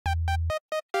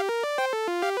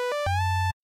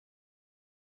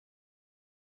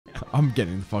I'm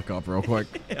getting the fuck up real quick.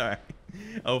 All right.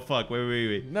 Oh, fuck.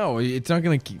 Wait. No, it's not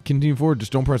going to continue forward.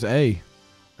 Just don't press A.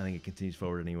 I think it continues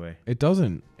forward anyway. It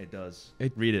doesn't. It does.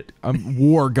 Read it.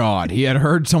 War God. He had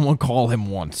heard someone call him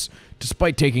once.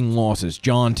 Despite taking losses,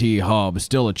 John T. Hub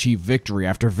still achieved victory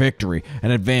after victory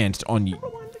and advanced on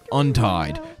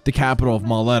Untied, the capital of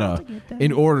Maleta,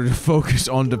 in order to focus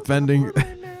on defending...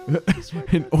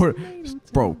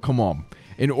 Bro, come on.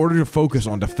 In order to focus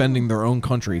on defending their own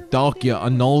country, Thalkia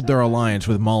annulled their alliance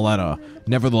with Maleta.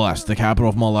 Nevertheless, the capital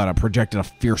of Maleta projected a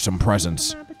fearsome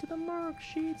presence.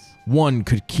 One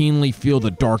could keenly feel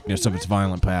the darkness of its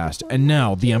violent past, and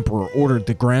now the Emperor ordered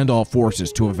the Grandal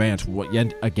forces to advance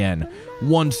yet again.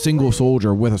 One single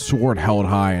soldier with a sword held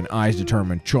high and eyes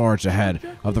determined charged ahead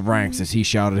of the ranks as he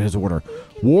shouted his order.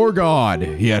 War God,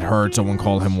 he had heard someone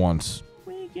call him once.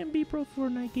 We can be pro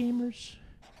Fortnite gamers.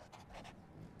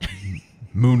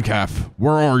 Mooncalf,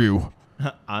 where are you?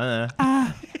 All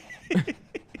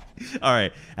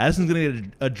right, Addison's gonna get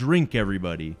a drink,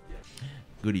 everybody.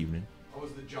 Good evening. That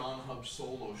was the John Hub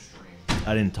solo stream.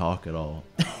 I didn't talk at all.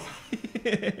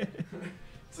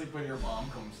 It's like when your mom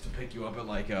comes to pick you up at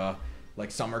like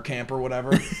summer camp or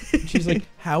whatever. She's like,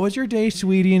 "How was your day,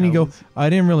 sweetie?" And you go, "I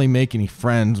didn't really make any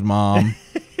friends, Mom.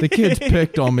 The kids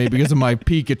picked on me because of my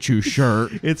Pikachu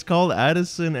shirt." It's called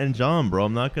Addison and Jahn, bro.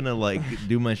 I'm not gonna like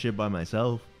do my shit by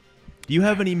myself. Do you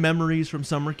have any memories from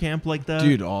summer camp like that?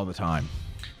 Dude, all the time.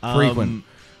 Frequent.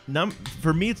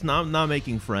 For me, it's not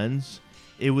making friends.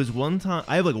 It was one time,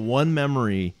 I have like one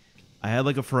memory. I had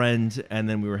like a friend, and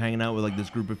then we were hanging out with like this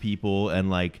group of people,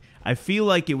 and like I feel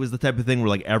like it was the type of thing where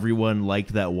like everyone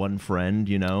liked that one friend,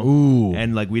 you know? Ooh.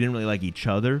 And like we didn't really like each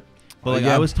other. But like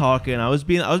yeah. I was talking, I was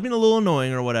being a little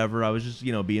annoying or whatever. I was just,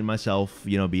 you know, being myself,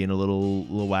 you know, being a little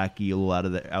wacky, a little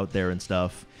out there and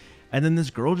stuff. And then this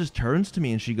girl just turns to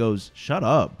me and she goes, "Shut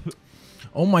up."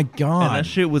 Oh my God. And that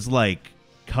shit was like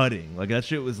cutting. Like that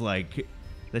shit was like,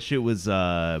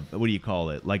 what do you call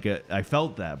it? Like I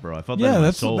felt that, bro. I felt that in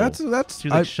my soul. That's She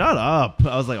was like, "Shut up."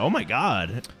 I was like, "Oh my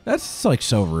God." That's like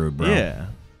so rude, bro. Yeah.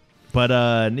 But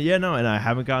yeah, no, and I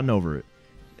haven't gotten over it.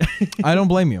 I don't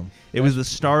blame you. It was the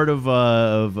start of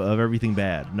everything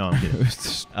bad. No, I'm kidding.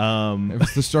 It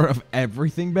was the start of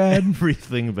everything bad.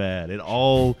 Everything bad. It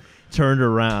all turned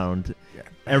around.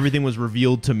 Everything was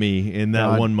revealed to me in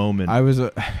that one moment.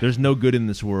 There's no good in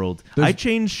this world. I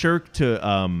changed Shirk to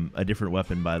a different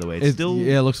weapon, by the way. It's still,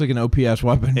 yeah, it looks like an OPS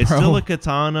weapon, It's bro. still a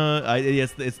katana.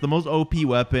 It's the most OP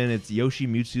weapon. It's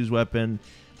Yoshimitsu's weapon.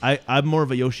 I'm more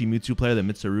of a Yoshimitsu player than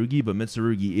Mitsurugi, but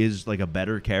Mitsurugi is like a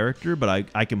better character, but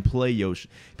I can play Yoshi.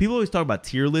 People always talk about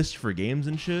tier lists for games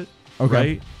and shit, okay.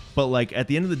 right? But like at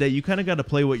the end of the day, you kind of got to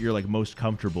play what you're like most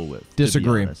comfortable with.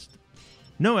 Disagree. To be honest.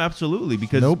 No, absolutely,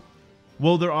 because nope.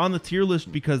 Well, they're on the tier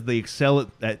list because they excel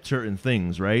at certain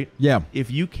things, right? Yeah. If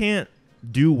you can't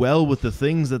do well with the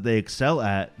things that they excel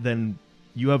at, then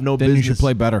you have no business. Then you should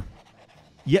play better.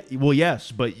 Yeah, well,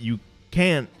 yes, but you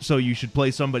can't, so you should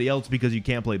play somebody else because you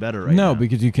can't play better right now. No,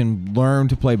 because you can learn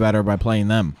to play better by playing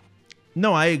them.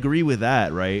 No, I agree with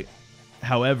that, right?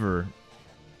 However,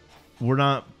 we're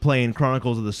not playing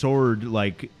Chronicles of the Sword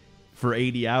like for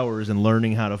 80 hours and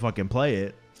learning how to fucking play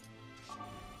it.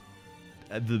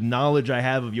 The knowledge I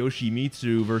have of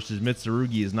Yoshimitsu versus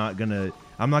Mitsurugi is not gonna.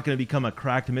 I'm not gonna become a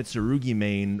cracked Mitsurugi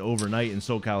main overnight in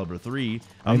Soul Calibur 3.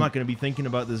 I'm not gonna be thinking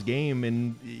about this game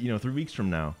in 3 weeks from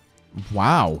now.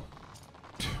 Wow.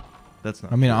 That's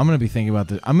not. I mean, true. I'm gonna be thinking about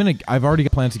this. I've already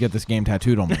got plans to get this game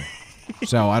tattooed on me.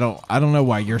 So I don't know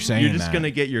why you're saying that. You're just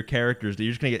gonna get your characters.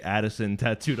 You're just gonna get Addison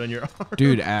tattooed on your arm.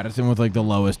 Dude, Addison with like the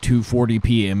lowest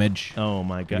 240p image. Oh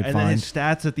my God! And then his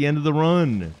stats at the end of the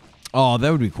run. Oh,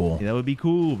 that would be cool. Yeah, that would be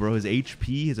cool, bro. His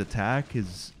HP, his attack,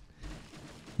 his...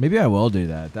 Maybe I will do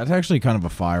that. That's actually kind of a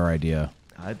fire idea.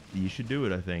 You should do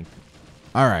it, I think.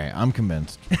 All right, I'm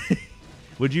convinced.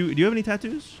 Do you have any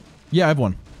tattoos? Yeah, I have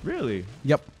one. Really?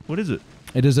 Yep. What is it?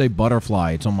 It is a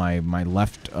butterfly. It's on my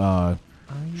left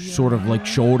sort of like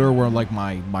shoulder where like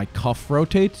my cuff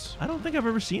rotates. I don't think I've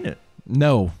ever seen it.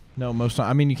 No, most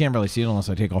I mean, you can't really see it unless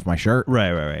I take off my shirt.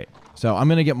 Right. So I'm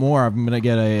gonna get more. I'm gonna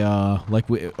get a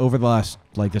over the last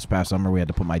this past summer we had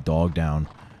to put my dog down,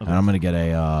 and I'm gonna get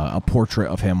a portrait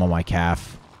of him on my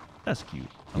calf. That's cute.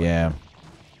 Yeah,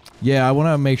 I want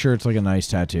to make sure it's like a nice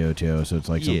tattoo too. So it's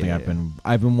like something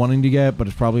I've been wanting to get, but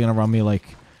it's probably gonna run me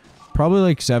probably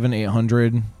like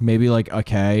 $700-800, maybe like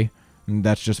 $1,000. And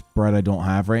that's just bread I don't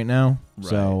have right now. Right.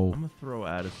 So I'm gonna throw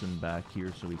Addison back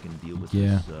here so we can deal with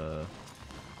this.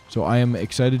 So I am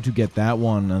excited to get that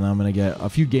one, and I'm gonna get a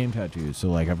few game tattoos. So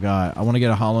like I want to get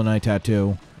a Hollow Knight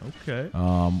tattoo. Okay.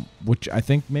 Which I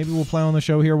think maybe we'll play on the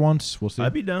show here once. We'll see.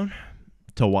 I'd be down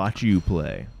to watch you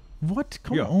play. What?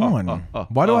 Come Yeah, on.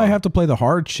 Why do I have to play the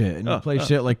hard shit and you play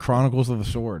shit like Chronicles of the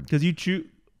Sword? Because you choose.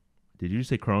 Did you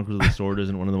say Chronicles of the Sword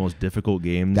isn't one of the most difficult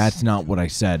games? That's not what I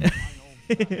said.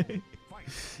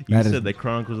 You said that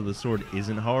Chronicles of the Sword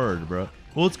isn't hard, bro.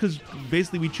 Well, it's because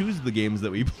basically we choose the games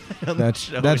that we play on the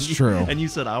show. That's true. And you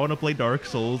said, I want to play Dark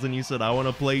Souls, and you said, I want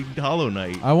to play Hollow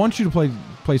Knight. I want you to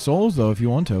play Souls, though, if you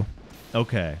want to.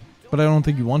 Okay. But I don't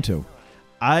think you want to.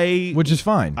 Which is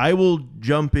fine. I will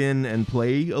jump in and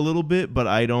play a little bit, but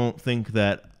I don't think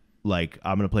that, like,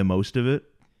 I'm going to play most of it.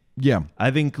 Yeah.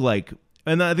 I think, like,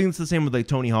 and I think it's the same with, like,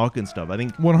 Tony Hawk and stuff. I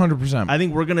think 100%. I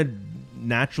think we're going to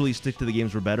naturally stick to the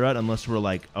games we're better at, unless we're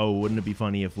like, oh, wouldn't it be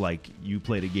funny if, like, you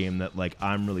played a game that, like,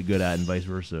 I'm really good at and vice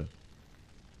versa.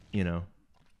 You know,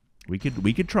 we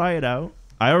could try it out.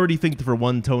 I already think that for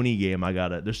one Tony game,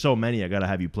 there's so many, I gotta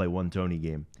have you play one Tony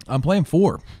game. I'm playing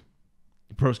 4.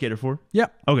 Pro Skater 4? Yeah.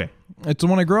 Okay. It's the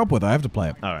one I grew up with. I have to play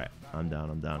it. All right. I'm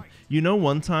down. You know,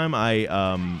 one time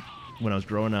when I was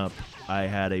growing up, I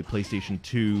had a PlayStation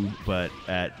 2, but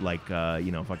at like,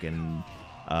 fucking,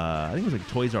 I think it was like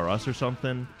Toys R Us or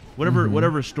something.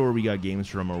 Whatever store we got games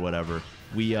from or whatever.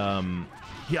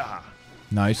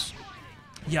 Nice.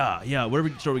 Yeah. Whatever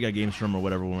store we got games from or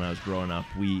whatever when I was growing up,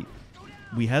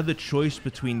 we had the choice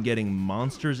between getting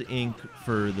Monsters, Inc.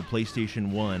 for the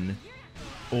PlayStation 1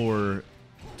 or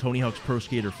Tony Hawk's Pro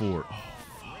Skater 4. Oh,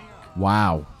 fuck.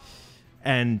 Wow.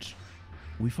 And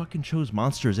we fucking chose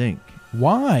Monsters, Inc.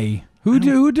 Why? Who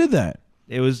did that?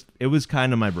 It was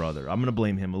kind of my brother. I'm gonna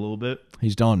blame him a little bit.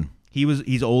 He's done.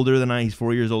 He's older than He's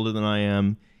 4 years older than I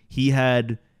am. He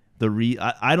had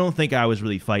I don't think I was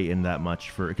really fighting that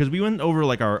much because we went over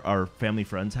like our family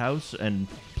friend's house and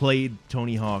played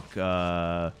Tony Hawk.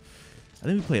 I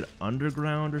think we played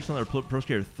Underground or something, or Pro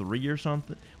Skater 3 or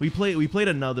something. We played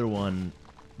another one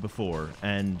before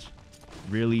and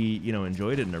really,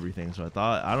 enjoyed it and everything. So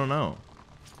I don't know.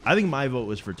 I think my vote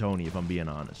was for Tony, if I'm being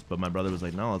honest. But my brother was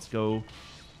like, no, let's go.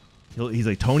 He's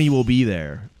like, Tony will be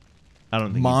there. I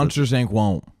don't think Monsters Inc.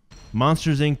 won't.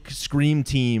 Monsters Inc. Scream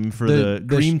Team for the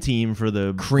Cream Team for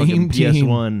the Cream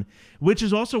PS1, which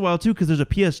is also wild too because there's a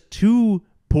PS2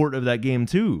 port of that game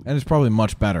too, and it's probably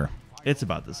much better. It's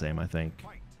about the same, I think.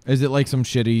 Is it like some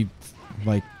shitty,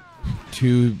 like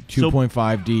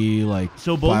 2.5D like?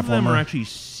 So both platformer? of them are actually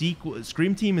sequel.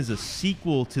 Scream Team is a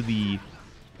sequel to the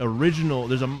original.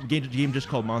 There's a game just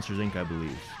called Monsters Inc. I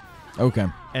believe. Okay.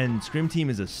 And Scream Team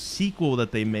is a sequel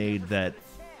that they made that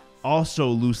also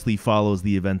loosely follows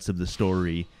the events of the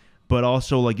story, but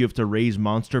also like you have to raise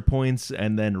monster points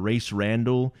and then race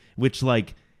Randall, which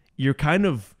like you're kind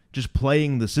of just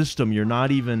playing the system. You're not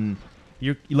even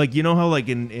you're like how like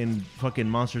in fucking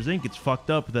Monsters Inc. it's fucked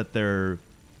up that they're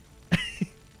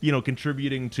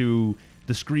contributing to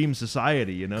the Scream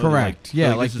society, Correct.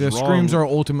 Like the Screams are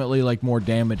ultimately like more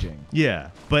damaging.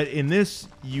 Yeah, but in this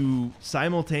you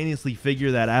simultaneously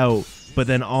figure that out, but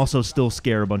then also still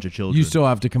scare a bunch of children. You still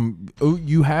have to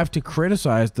you have to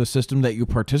criticize the system that you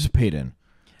participate in.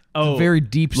 It's a very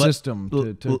deep system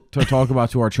to talk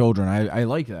about to our children. I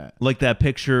like that. Like that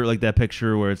picture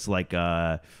where it's like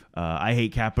I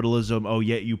hate capitalism. Oh,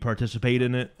 yet you participate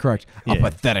in it. Correct. Yeah. A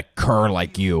pathetic cur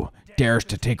like you dares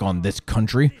to take on this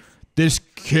country, this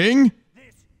king.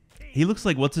 He looks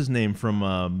like what's his name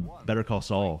from Better Call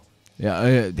Saul.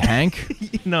 Yeah,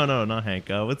 Hank. No, not Hank.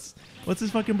 What's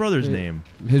his fucking brother's name?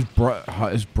 His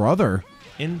brother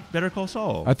in Better Call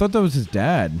Saul. I thought that was his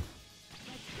dad.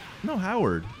 No,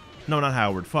 Howard. No, not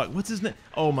Howard. Fuck. What's his name?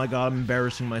 Oh my god, I'm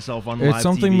embarrassing myself on live It's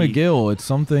something TV. McGill. It's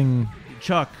something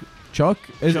Chuck.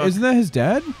 Isn't that his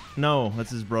dad? No,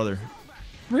 that's his brother.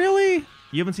 Really?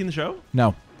 You haven't seen the show?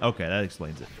 No. Okay, that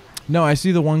explains it. No, I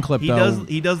see the one clip though.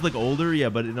 He does look older, yeah,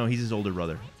 but no, he's his older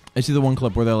brother. I see the one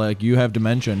clip where they're like, "You have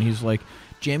dementia." And he's like,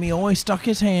 "Jimmy always stuck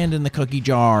his hand in the cookie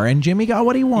jar, and Jimmy got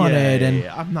what he wanted."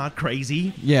 Yeah, I'm not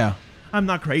crazy. Yeah, I'm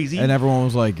not crazy. And everyone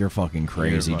was like, "You're fucking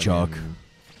crazy, Chuck."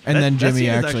 And then Jimmy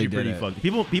actually did it. Fun.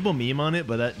 People meme on it,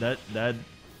 but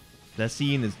that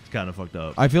scene is kind of fucked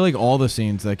up. I feel like all the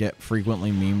scenes that get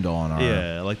frequently memed on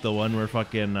are like the one where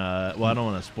fucking well, I don't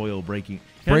want to spoil Breaking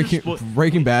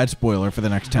Bad spoiler for the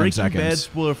next 10 seconds. Breaking Bad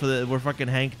spoiler for where fucking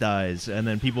Hank dies, and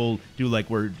then people do like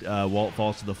where Walt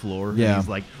falls to the floor. Yeah, and he's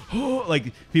like, oh,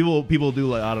 like people do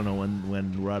like I don't know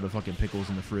when we're out of fucking pickles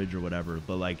in the fridge or whatever.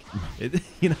 But like,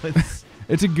 it's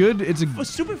it's a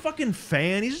super fucking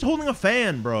fan. He's just holding a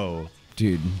fan, bro.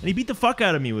 Dude. And he beat the fuck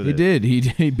out of me with it. He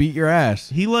did. He beat your ass.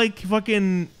 He like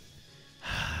fucking.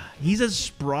 He's as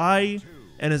spry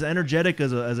and as energetic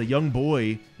as a young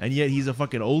boy, and yet he's a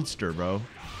fucking oldster, bro.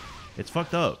 It's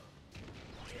fucked up.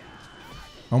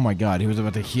 Oh my god, he was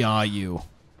about to hear you.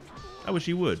 I wish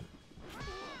he would.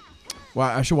 Well,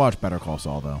 I should watch Better Call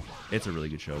Saul though. It's a really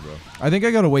good show, bro. I think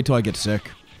I gotta wait till I get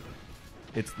sick.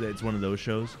 It's one of those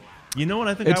shows. You know what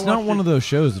I think? It's not one of those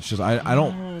shows. It's just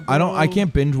I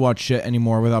can't binge watch shit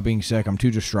anymore without being sick. I'm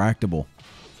too distractible.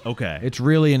 Okay. It's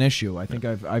really an issue. I think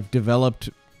I've developed.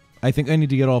 I think I need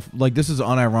to get off. Like, this is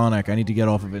unironic. I need to get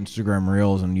off of Instagram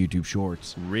Reels and YouTube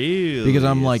Shorts. Really? Because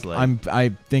I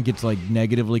think it's like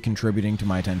negatively contributing to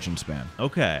my attention span.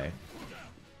 Okay.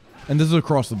 And this is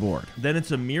across the board. Then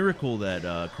it's a miracle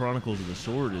that Chronicles of the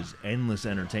Sword is endless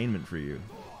entertainment for you.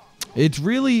 It's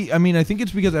really. I mean, I think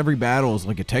it's because every battle is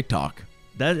like a TikTok.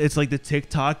 That it's like the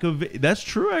TikTok of that's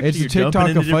true. Actually, It's the you're TikTok jumping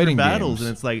into of different fighting battles, games. and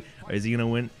it's like, is he gonna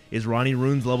win? Is Ronnie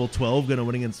Rune's level 12 gonna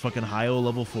win against fucking Hyo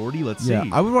level 40? Let's Yeah, see.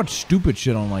 I would watch stupid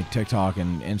shit on like TikTok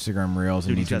and Instagram Reels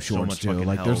and Dude, he's YouTube got so Shorts much too. fucking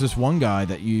Like, help. there's this one guy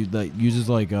that uses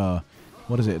like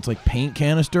what is it? It's like paint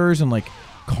canisters and like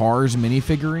cars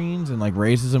minifigurines and like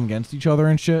races them against each other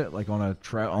and shit, like on a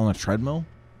treadmill.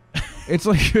 It's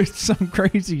like it's some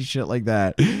crazy shit like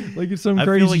that. Like, it's some I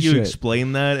crazy feel like you shit.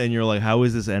 explain that, and you're like, how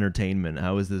is this entertainment?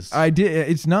 How is this?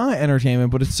 It's not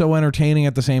entertainment, but it's so entertaining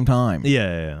at the same time.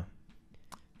 Yeah.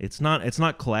 It's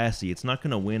not classy. It's not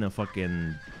gonna win a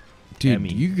fucking Dude,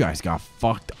 Emmy. you guys got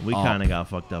fucked We up. kind of got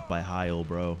fucked up by Hyo,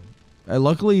 bro.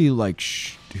 Luckily, like,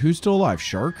 who's still alive?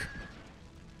 Shark?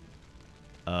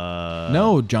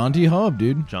 No, John T. Hub,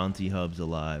 dude. John T. Hub's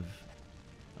alive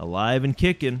and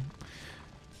kicking.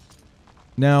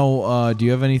 Now, do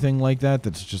you have anything like that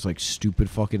that's just like stupid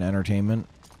fucking entertainment?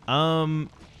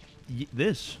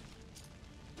 This.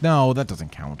 No, that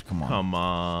doesn't count. Come on. Come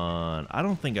on. I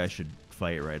don't think I should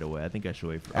fight right away. I think I should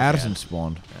wait for Addison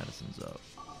spawned. Addison's up.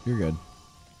 You're good.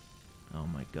 Oh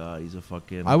my god, he's a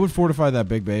fucking. I would fortify that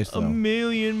big base though. A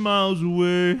million miles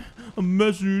away, a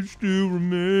message still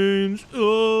remains.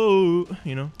 Oh,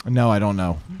 you know. No, I don't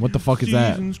know. What the fuck is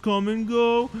that? Seasons come and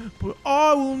go, but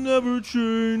I will never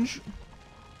change.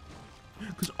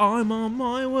 'Cause I'm on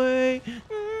my way.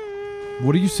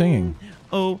 What are you singing?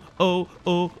 Oh.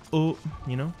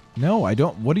 You know? No, I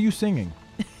don't. What are you singing?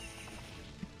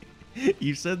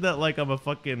 You said that like I'm a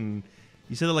fucking.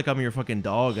 You said that like I'm your fucking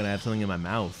dog and I have something in my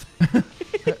mouth.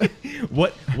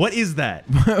 What is that?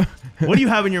 What do you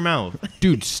have in your mouth?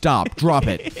 Dude, stop. Drop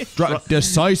it.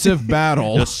 Decisive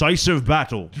battle. Decisive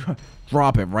battle.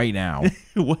 Drop it right now.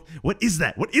 What is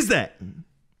that? What is that?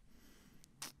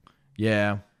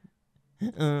 Yeah.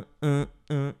 All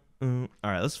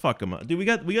right, let's fuck them up, dude. We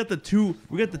got the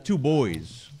two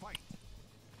boys.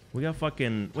 We got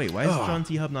fucking. Wait, why is John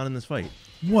T. Hub not in this fight?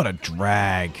 What a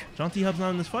drag. John T. Hub's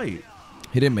not in this fight.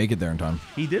 He didn't make it there in time.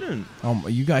 He didn't.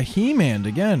 You got He-Man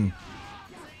again.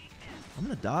 I'm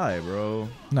gonna die, bro.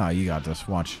 Nah, you got this.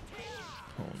 Watch.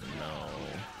 Oh no.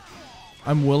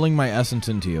 I'm willing my essence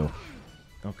into you.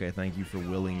 Okay, thank you for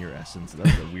willing your essence.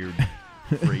 That's a weird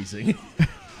phrasing.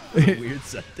 A weird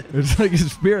sentence. It's like a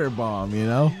spirit bomb, you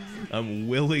know? I'm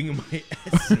willing my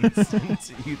essence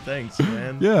into you. Thanks,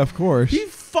 man. Yeah, of course. He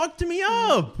fucked me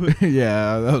up.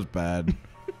 Yeah, that was bad.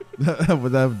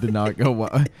 that did not go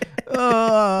well.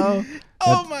 Oh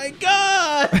my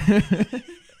god.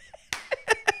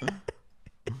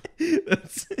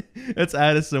 That's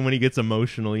Addison when he gets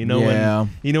emotional. You know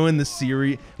when the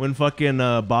series when fucking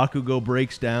Bakugo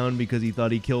breaks down because he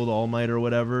thought he killed All Might or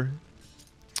whatever.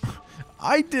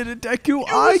 I did it, Deku.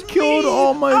 I killed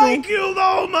All Might. I killed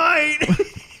All Might.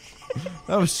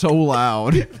 That was so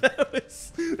loud.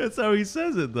 That's how he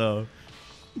says it though.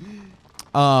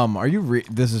 Are you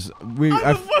I'm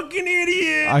a fucking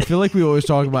idiot. I feel like we always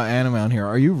talk about anime on here.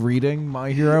 Are you reading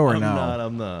My Hero or no?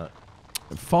 I'm not.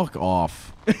 Fuck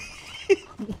off.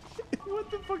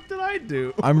 What the fuck did I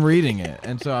do? I'm reading it,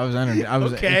 and so I was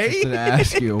interested to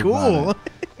ask you. Cool. About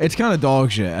it. It's kind of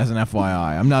dog shit, as an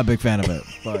FYI. I'm not a big fan of it,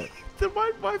 but then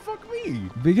why fuck me?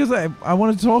 Because I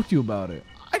wanted to talk to you about it.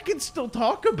 I can still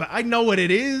talk about. I know what it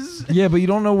is. Yeah, but you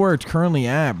don't know where it's currently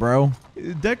at, bro.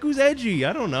 Deku's edgy.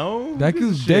 I don't know.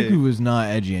 Deku is not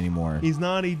edgy anymore. He's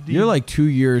not. You're like 2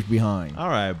 years behind. All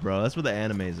right, bro. That's where the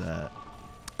anime's at.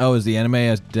 Oh, is the anime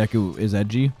as Deku is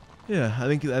edgy? Yeah, I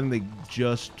think they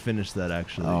just finished that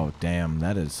actually. Oh, damn,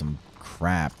 that is some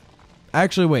crap.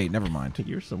 Actually, wait, never mind.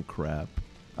 You're some crap.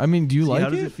 I mean, do you like it? How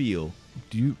does it feel?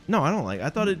 Do you? No, I don't like. I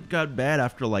thought it got bad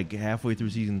after like halfway through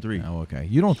season 3. Oh, okay.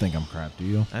 You don't think I'm crap, do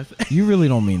you? You really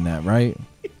don't mean that, right?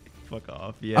 Fuck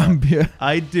off. Yeah, –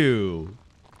 I do.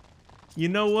 You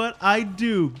know what? I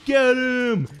do. Get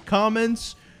him.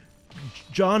 Comments.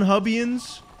 John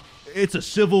Hubbians. It's a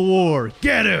civil war.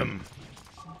 Get him.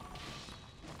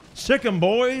 Sick 'em,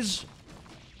 boys.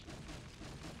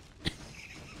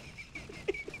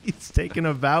 He's taking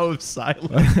a vow of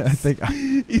silence. I think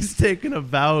He's taking a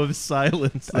vow of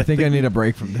silence. I think I need a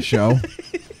break from the show.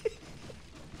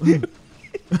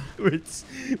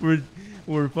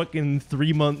 We're fucking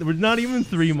 3 months. We're not even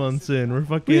 3 months in. We're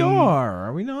fucking. We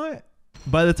are we not?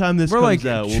 By the time this We're comes like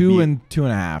out, two and a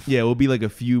half. Yeah, we'll be like a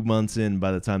few months in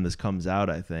by the time this comes out,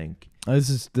 I think. This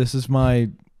is my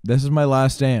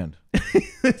last stand.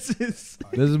 This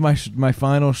is my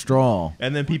final straw.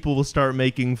 and then people will start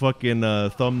making fucking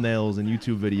thumbnails and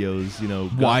YouTube videos, you know.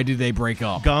 Why did they break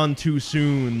up? Gone too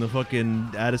soon, the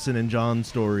fucking Addison and Jahn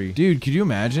story. Dude, could you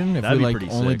imagine if That'd we be like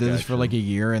pretty only sick, did this for actually. like a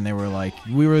year and they were like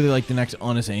we were like the next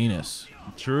Honest Anus?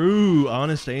 True,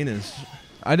 Honest Anus.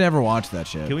 I never watched that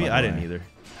shit. Can we? by the I didn't way. either.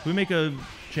 Can we make a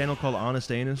channel called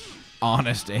Honest Anus?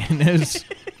 Honest Anus.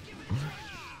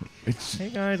 Hey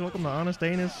guys, welcome to Honest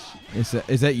Anus.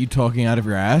 Is that you talking out of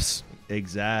your ass?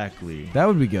 Exactly. That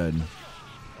would be good,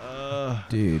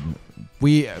 dude.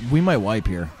 We might wipe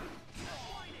here.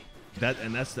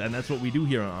 That's what we do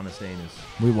here on Honest Anus.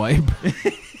 We wipe.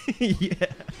 Yeah.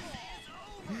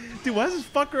 Dude, why does this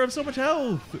fucker have so much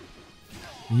health?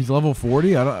 He's level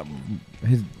 40.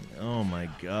 Oh my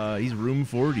god, he's room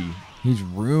 40. He's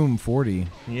room 40.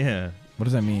 Yeah. What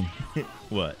does that mean?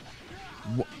 What?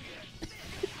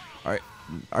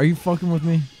 Are you fucking with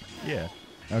me? Yeah.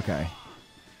 Okay.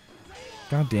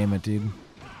 God damn it, dude.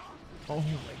 Oh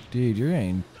Dude, you're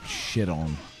getting shit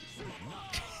on.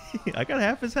 I got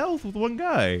half his health with one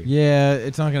guy. Yeah,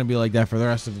 it's not gonna be like that for the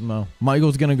rest of them though.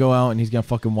 Michael's gonna go out and he's gonna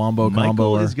fucking wombo combo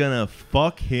Michael her. is gonna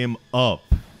fuck him up.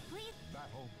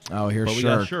 Oh, here's But we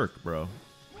got Shirk. Shirk, bro.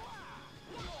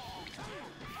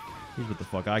 Here's what the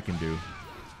fuck I can do.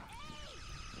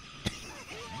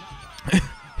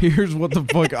 Here's what the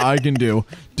fuck I can do.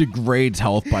 Degrades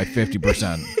health by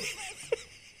 50%.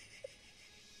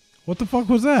 What the fuck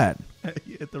was that?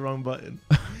 You hit the wrong button.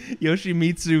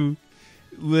 Yoshimitsu,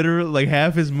 literally, like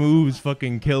half his moves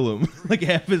fucking kill him. Like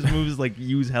half his moves like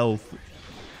use health,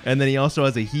 and then he also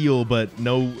has a heal, but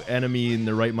no enemy in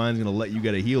their right mind is gonna let you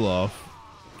get a heal off.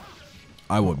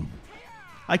 I wouldn't.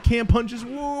 I can't punch his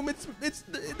womb. It's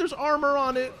there's armor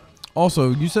on it.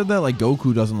 Also, you said that like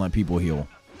Goku doesn't let people heal.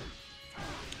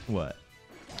 What?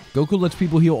 Goku lets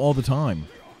people heal all the time.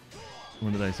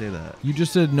 When did I say that? You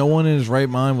just said no one in his right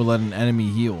mind would let an enemy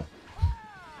heal.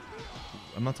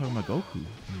 I'm not talking about Goku.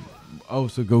 Oh,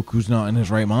 so Goku's not in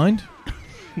his right mind?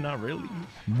 Not really.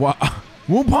 What?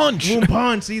 Womb punch! Womb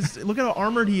punch. Look at how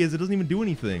armored he is. It doesn't even do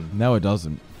anything. No, it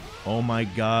doesn't. Oh my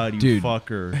god, you Dude.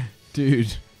 fucker.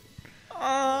 Dude.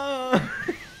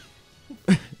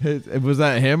 Was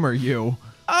that him or you?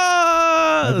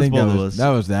 I think both of us. that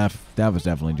was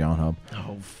definitely John Hub.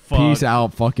 Oh fuck. Peace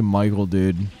out, fucking Michael,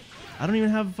 dude. I don't even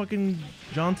have a fucking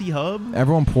Jaunty hub.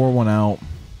 Everyone pour one out.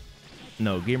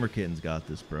 No, Gamer Kitten's got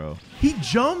this, bro. He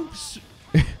jumps.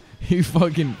 He's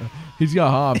got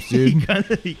hops, dude.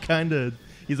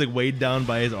 He's like weighed down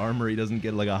by his armor. He doesn't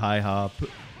get like a high hop.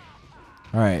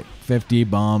 All right, 50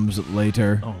 bombs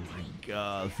later. Oh my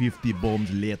god, 50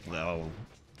 bombs later.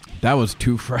 That was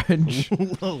too French.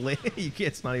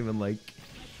 It's not even like,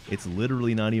 it's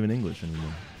literally not even English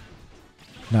anymore.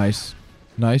 Nice.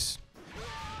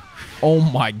 Oh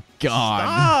my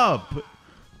god. Stop!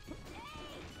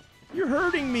 You're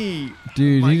hurting me.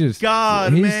 Dude, he's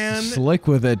man. Slick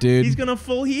with it, dude. He's gonna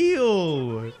full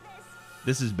heal.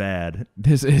 This is bad.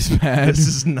 This is bad. This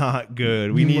is not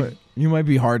good. You might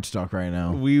be hard stuck right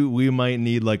now. We might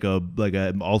need like a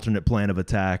alternate plan of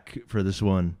attack for this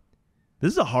one.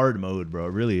 This is a hard mode, bro.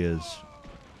 It really is.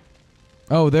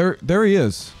 Oh, there he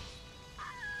is.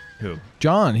 Who?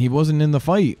 John, he wasn't in the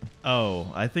fight.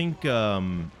 Oh, I think.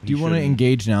 Do you want to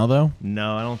engage now, though?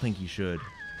 No, I don't think he should.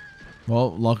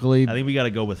 Well, luckily. I think we got to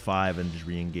go with 5 and just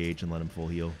re-engage and let him full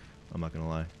heal. I'm not gonna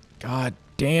lie. God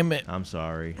damn it. I'm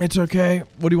sorry. It's okay.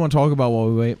 What do you want to talk about while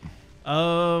we wait?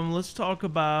 Let's talk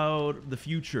about the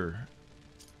future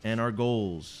and our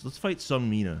goals. Let's fight Sung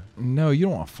Mina. No, you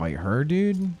don't want to fight her,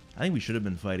 dude. I think we should have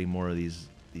been fighting more of these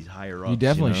higher ups. You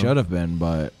definitely should have been,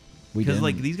 but we didn't. Because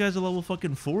like these guys are level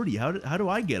fucking 40. How do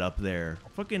I get up there?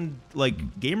 Fucking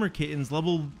like Gamer Kitten's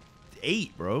level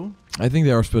 8, bro. I think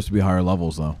they are supposed to be higher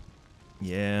levels, though.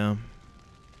 Yeah.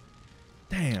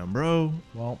 Damn, bro.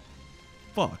 Well,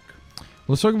 fuck.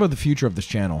 Let's talk about the future of this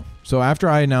channel. So after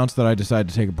I announced that I decided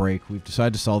to take a break, we've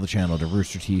decided to sell the channel to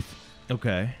Rooster Teeth.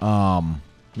 Okay.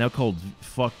 Now called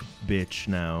Fuck Bitch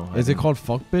now. Is it called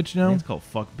Fuck Bitch I now? think it's called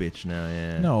Fuck Bitch now,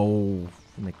 yeah. No.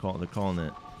 And they're calling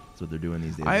it. what they're doing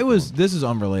these days. This is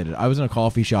unrelated. I was in a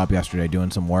coffee shop yesterday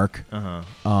doing some work.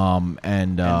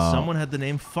 And someone had the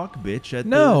name "fuck bitch" at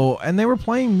and they were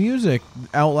playing music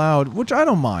out loud, which I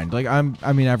don't mind. Like I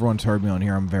mean, everyone's heard me on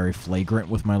here. I'm very flagrant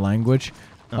with my language.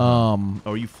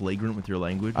 Are you flagrant with your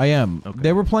language? I am. Okay.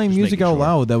 They were playing Just music making out sure.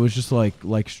 loud that was just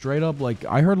like straight up like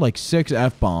I heard like 6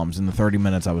 F-bombs in the 30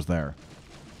 minutes I was there.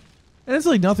 And it's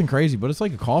like nothing crazy, but it's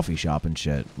like a coffee shop and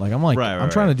shit. Like I'm like I'm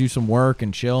trying to do some work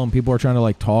and chill, and people are trying to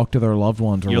like talk to their loved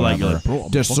ones or whatever. You're like, bro,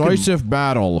 decisive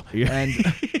battle.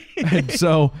 And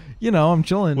so, I'm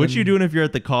chilling. What you doing if you're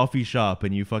at the coffee shop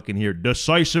and you fucking hear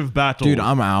decisive battle? Dude,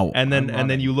 I'm out. And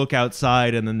then you look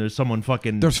outside and then there's someone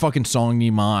fucking There's fucking Song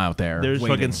Nima out there. There's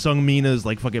waiting. fucking Sung Mina's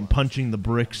like fucking punching the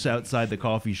bricks outside the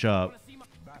coffee shop.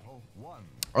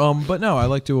 But no, I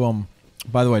like to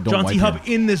by the way, don't John wipe T. here. Hub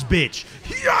in this bitch.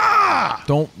 Yeah!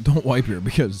 Don't wipe here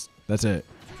because that's it.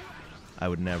 I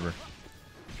would never.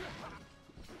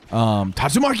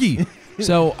 Tatsumaki.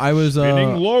 So I was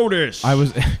Lotus. I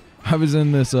was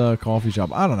in this coffee shop.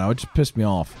 I don't know. It just pissed me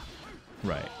off.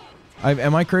 Right.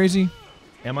 Am I crazy?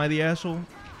 Am I the asshole?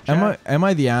 Chat? Am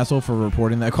I the asshole for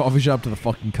reporting that coffee shop to the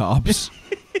fucking cops?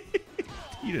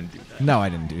 You didn't do that. No, I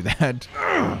didn't do that.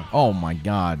 Oh my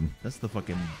god. That's the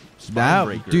fucking spine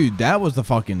breaker. Dude, that was the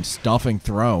fucking stuffing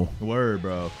throw. Word,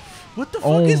 bro. What the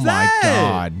fuck is that? Oh my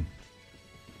god.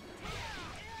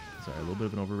 Sorry, a little bit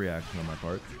of an overreaction on my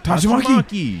part.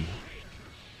 Tatsumaki.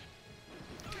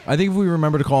 I think if we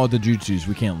remember to call it the jutsus,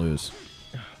 we can't lose.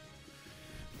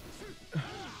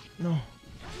 No.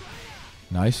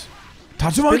 Nice.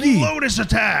 Tatsumaki. Lotus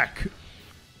attack.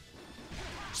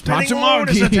 Tatsumaki.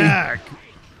 Lotus attack.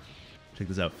 Check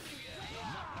this out.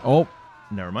 Oh.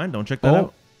 Never mind. Don't check that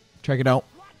out. Check it out.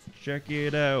 Check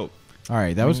it out. All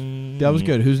right, that was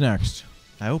good. Who's next?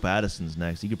 I hope Addison's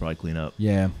next. He could probably clean up.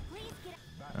 Yeah.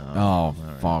 Oh,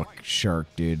 right. fuck.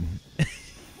 Shirk, dude.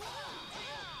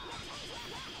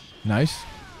 Nice.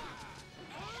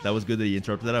 That was good that he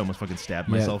interrupted that. I almost fucking stabbed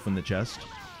myself in the chest.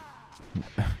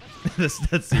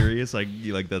 That's serious? Like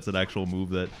that's an actual move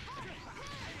that...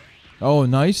 Oh,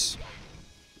 nice.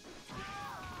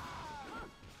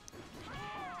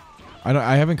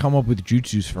 I haven't come up with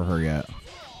jutsus for her yet.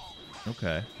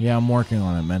 Okay. Yeah, I'm working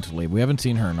on it mentally. We haven't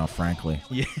seen her enough, frankly.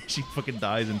 Yeah, she fucking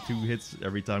dies in 2 hits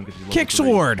every time because she Kick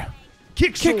sword.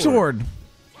 Kick sword.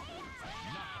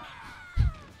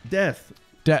 Death.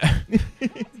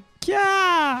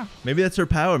 Yeah. Maybe that's her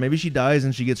power. Maybe she dies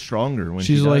and she gets stronger when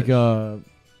she's she like dies.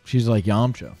 she's like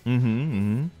Yamcha.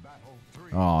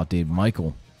 Oh, dude,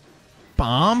 Michael.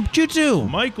 Bomb jutsu.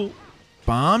 Michael.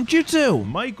 Bomb jutsu.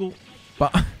 Michael.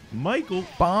 Michael.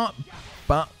 Bomb.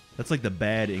 That's like the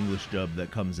bad English dub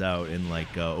that comes out in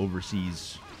like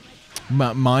overseas.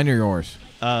 Mine or yours?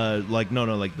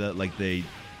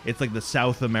 It's like the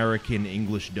South American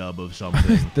English dub of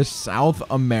something. The South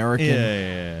American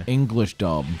Yeah. English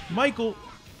dub. Michael.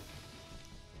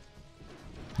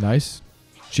 Nice.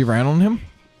 She ran on him.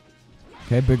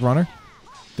 Okay, big runner.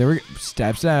 There we go.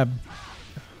 Stab, stab.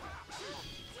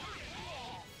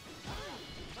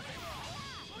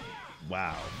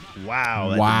 Wow. Wow.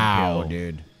 That Wow, didn't kill.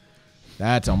 dude.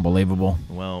 That's unbelievable.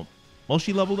 Well,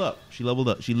 she leveled up. She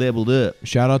leveled up.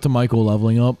 Shout out to Michael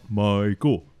leveling up.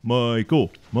 Michael. I'm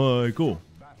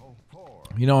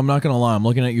not going to lie. I'm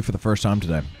looking at you for the first time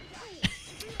today.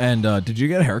 And did you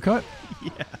get a haircut?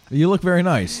 Yeah. You look very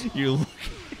nice. You look.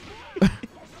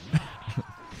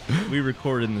 We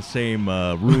record in the same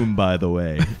room, by the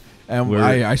way. And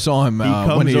I saw him. He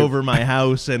comes over my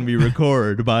house and we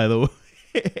record, by the way.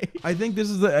 I think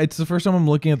it's the first time I'm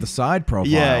looking at the side profile.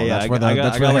 Yeah. That's where the I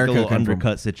got haircut like a little came from.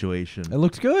 undercut situation. It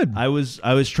looks good. I was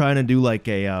trying to do like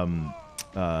a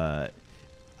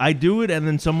I do it and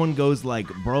then someone goes like,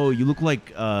 "Bro, you look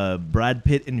like Brad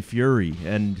Pitt in Fury."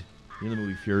 And you know the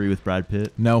movie Fury with Brad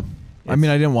Pitt? No. I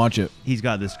mean, I didn't watch it. He's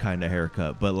got this kind of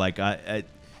haircut, but like I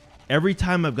every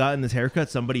time I've gotten this haircut,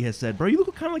 somebody has said, "Bro, you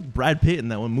look kind of like Brad Pitt in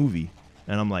that one movie."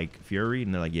 And I'm like, "Fury?"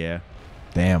 And they're like, "Yeah."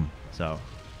 Damn. So,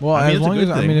 well, I mean, as long as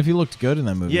if he looked good in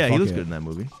that movie. Yeah, he fuck looks it. good in that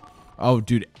movie. Oh,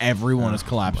 dude, everyone is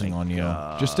collapsing on you.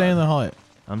 God. Just stay in the hut.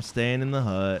 I'm staying in the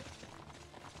hut.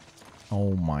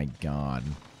 Oh my god.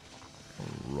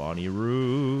 Ronnie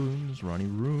Runes.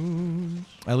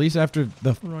 At least after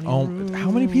the Ronnie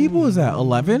how many people is that?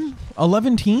 11?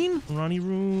 11 teen? Ronnie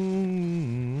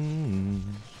Runes.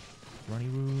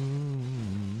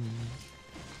 I'm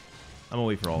gonna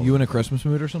wait for all You of in them. a Christmas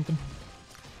mood or something?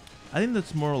 I think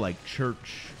that's more like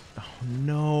church. Oh,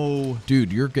 no.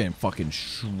 Dude, you're getting fucking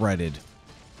shredded.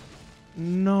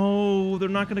 No, they're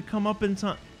not gonna come up in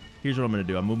time. Here's what I'm gonna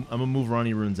do. I'm gonna move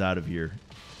Ronnie Runes out of here.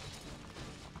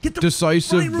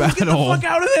 Decisive battle. Get the fuck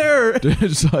out of there.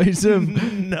 Decisive.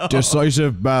 No.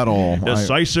 Decisive battle.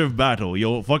 Decisive battle.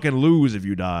 You'll fucking lose if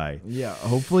you die. Yeah.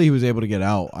 Hopefully he was able to get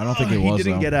out. I don't think he was. He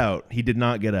didn't though. get out. He did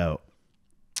not get out.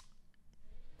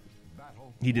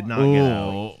 He did not get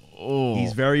out. Oh.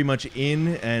 He's very much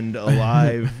in and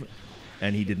alive,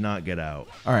 and he did not get out.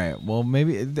 All right. Well,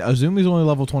 maybe Azumi's only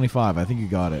level 25. I think you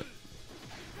got it.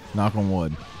 Knock on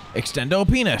wood. Extendo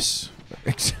penis.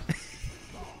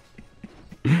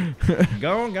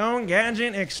 Go,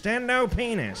 gadget, extendo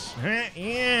penis.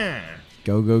 Yeah.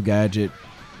 Go gadget.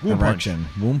 Womb Erection.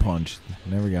 Womb punch.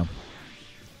 There we go.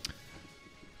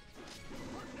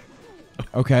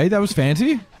 Okay, that was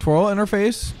fancy. Twirl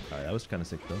interface. All right, that was kind of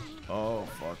sick though. Oh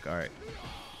fuck! All right.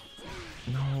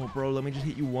 No, bro. Let me just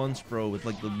hit you once, bro, with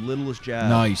like the littlest jab.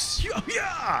 Nice.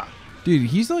 Yeah. Dude,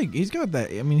 he's got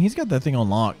that. I mean, he's got that thing on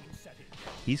lock.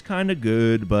 He's kind of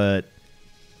good, but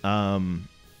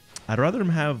I'd rather him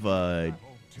have.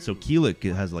 So Keelik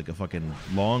has like a fucking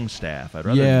long staff. I'd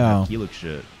rather him have Keelik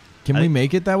shit. Can we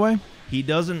make it that way? He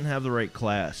doesn't have the right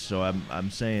class, so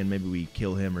I'm saying maybe we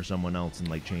kill him or someone else and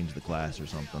like change the class or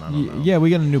something. I don't know. Yeah, we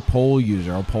got a new pole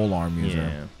user, a pole arm user.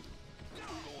 Yeah.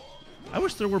 I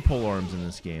wish there were pole arms in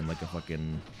this game, like a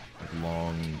fucking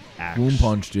long axe. Boom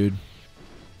punch, dude.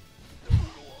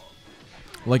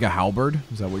 Like a halberd?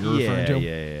 Is that what you're referring to?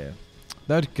 Yeah.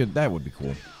 That would be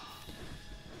cool.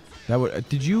 That would.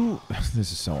 Did you?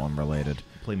 This is so unrelated.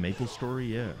 Play Maple Story,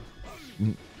 yeah.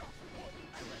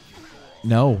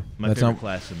 No, My that's favorite not.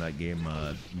 class in that game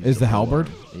Is the halberd?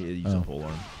 It uses a pole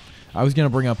arm. I was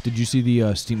gonna bring up. Did you see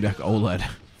the Steam Deck OLED?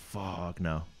 Fuck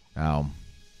no.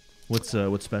 What's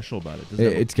special about it?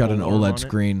 It's got an OLED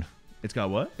screen. It's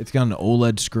got what? It's got an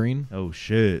OLED screen. Oh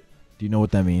shit. Do you know what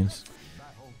that means?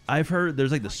 I've heard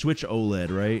there's like the Switch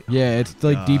OLED, right? Yeah, it's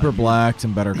like deeper blacks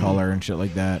and better color and shit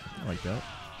like that. I like that.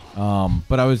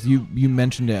 But you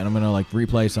mentioned it, and I'm gonna like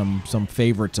replay some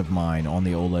favorites of mine on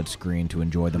the OLED screen to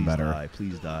enjoy them better.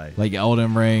 Please die. Like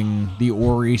Elden Ring, the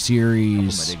Ori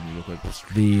series, Real quick.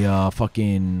 the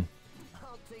fucking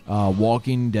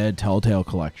Walking Dead Telltale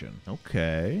collection.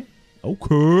 Okay.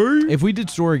 If we did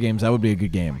story games, that would be a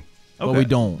good game. But we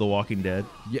don't. The Walking Dead.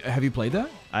 Yeah, have you played that?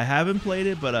 I haven't played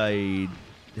it, but I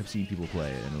have seen people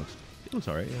play it, and it looks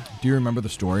alright. Yeah. Do you remember the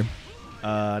story?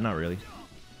 Not really.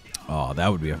 Oh,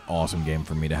 that would be an awesome game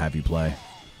for me to have you play.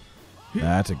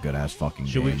 That's a good ass fucking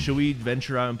game. Should we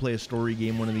venture out and play a story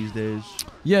game one of these days?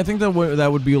 Yeah, I think that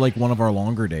would be like one of our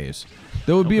longer days.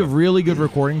 That would be a really good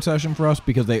recording session for us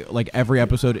because every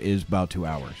episode is about 2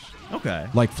 hours. Okay.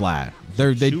 Like flat.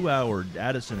 They 2 hour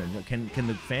Addison, and can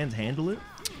the fans handle it?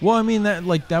 Well, I mean that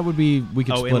would be we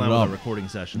could split in line it up. with a recording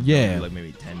session. Yeah. Like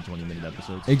maybe 10, 20-minute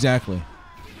episodes. Exactly.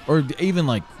 Or even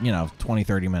 20,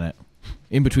 30 minute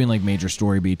in between like major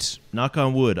story beats. Knock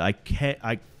on wood.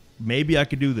 Maybe I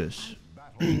could do this.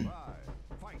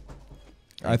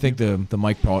 I think the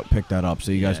mic picked that up,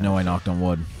 so you guys know I knocked on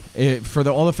wood. For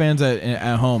all the fans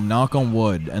at home, knock on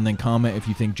wood, and then comment if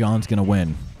you think John's gonna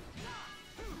win.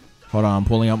 Hold on, I'm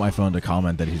pulling out my phone to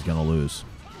comment that he's gonna lose.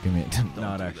 Give me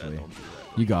not actually.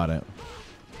 You got it.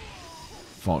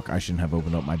 Fuck, I shouldn't have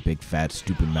opened up my big fat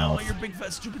stupid mouth. Oh, your big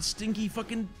fat stupid stinky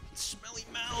fucking smelly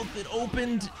mouth. It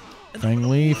opened. Feng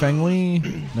Li.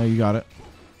 No, you got it.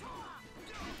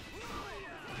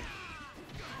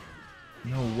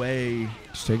 No way.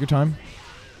 Just take your time.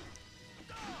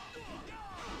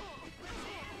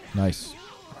 Nice.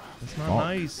 That's not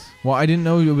nice. Well, I didn't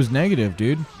know it was negative,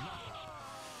 dude.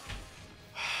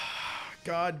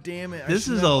 God damn it. This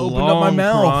is a long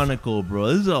chronicle, bro.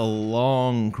 This is a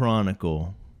long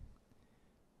chronicle.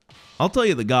 I'll tell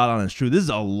you the God honest truth. This is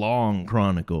a long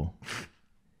chronicle.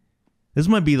 This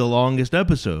might be the longest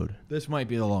episode. This might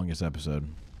be the longest episode.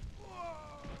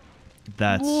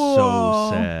 That's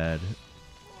so sad.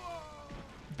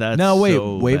 That's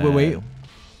wait.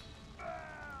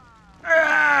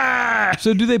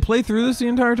 So do they play through this the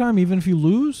entire time, even if you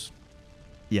lose?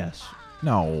 Yes.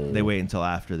 No. They wait until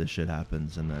after this shit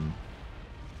happens, and then...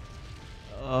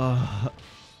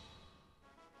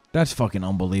 That's fucking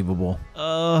unbelievable.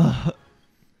 Now,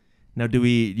 do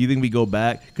you think we go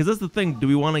back? Because that's the thing. Do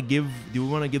we want to give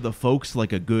the folks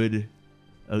like a good,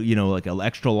 like an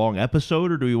extra long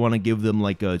episode, or do we want to give them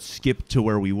like a skip to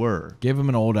where we were? Give them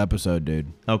an old episode,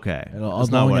 dude. Okay, that's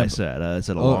not what I said. I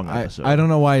said a long episode. I don't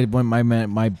know why when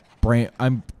my brain.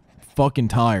 I'm fucking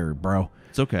tired, bro.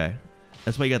 It's okay.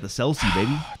 That's why you got the Celsi,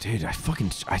 baby. Dude,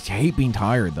 I hate being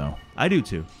tired though. I do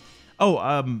too. Oh,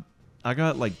 I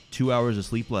got like 2 hours of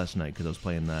sleep last night because I was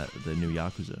playing the new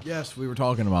Yakuza. Yes, we were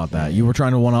talking about that. You were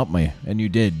trying to one-up me, and you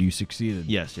did. You succeeded.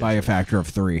 Yes, by a factor of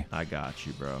 3. I got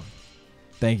you, bro.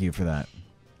 Thank you for that.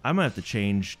 I might have to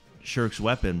change Shirk's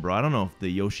weapon, bro. I don't know if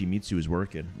the Yoshimitsu is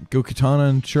working. Go katana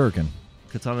and shuriken.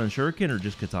 Katana and shuriken or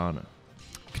just katana?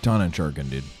 Katana and shuriken,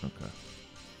 dude. Okay.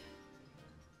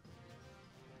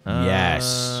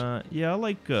 Yes. Yeah, I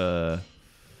like...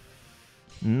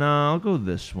 Nah, I'll go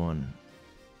this one.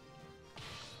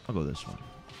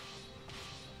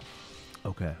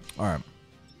 Okay. All right.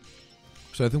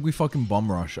 So I think we fucking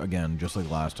bum rush again, just like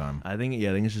last time. I think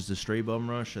it's just a straight bum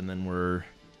rush, and then we're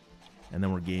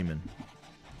gaming.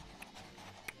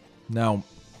 Now,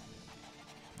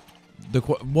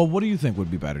 well, what do you think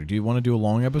would be better? Do you want to do a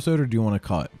long episode or do you want to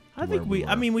cut? I think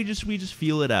we just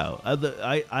feel it out.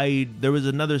 There was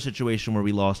another situation where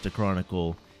we lost a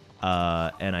Chronicle,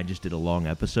 and I just did a long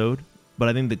episode. But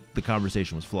I think the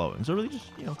conversation was flowing. So really just,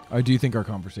 Do you think our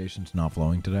conversation's not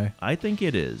flowing today? I think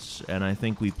it is. And I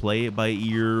think we play it by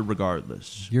ear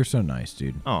regardless. You're so nice,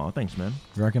 dude. Oh, thanks, man.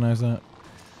 You recognize that?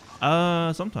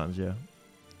 Sometimes, yeah.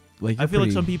 Like I feel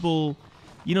like some people,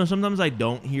 sometimes I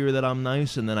don't hear that I'm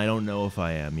nice, and then I don't know if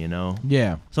I am,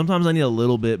 Yeah. Sometimes I need a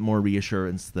little bit more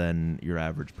reassurance than your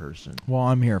average person. Well,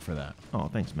 I'm here for that. Oh,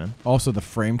 thanks, man. Also, the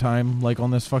frame time, like, on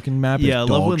this fucking map is I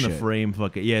love when shit. the frame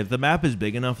fucking... Yeah, if the map is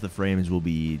big enough, the frames will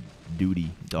be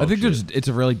dog I think shit. it's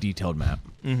a really detailed map,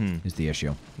 Mm-hmm. is the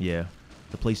issue. Yeah.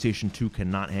 The PlayStation 2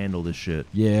 cannot handle this shit.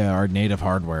 Yeah, our native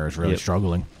hardware is really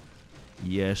struggling.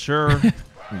 Yeah, sure.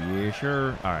 Yeah,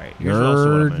 sure. All right. Here's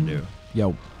also what I'm going to do.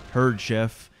 Yo. Heard,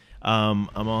 chef. I'm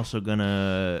also going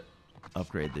to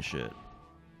upgrade this shit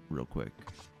real quick.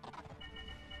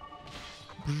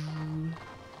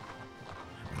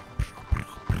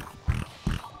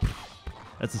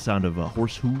 That's the sound of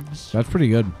horse hooves. That's pretty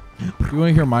good. You want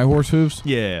to hear my horse hooves?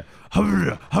 Yeah.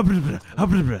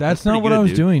 That's not what I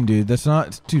was doing, dude. That's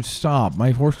not... Dude, stop.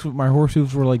 My horse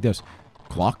hooves were like this.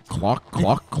 Clock, clock,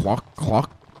 clock, clock,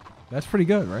 clock. That's pretty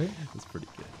good, right? That's pretty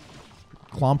good.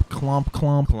 Clomp, clomp,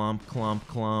 clomp. Clomp, clomp,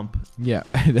 clomp. Yeah,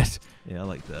 that's... Yeah, I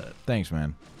like that. Thanks,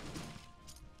 man.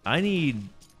 We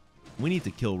need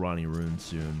to kill Ronnie Rune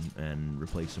soon and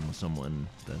replace him with someone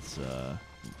that's,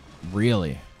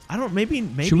 Really? I don't... Maybe...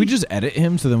 Should we just edit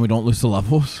him so then we don't lose the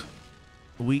levels?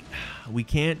 We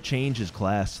can't change his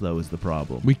class, though, is the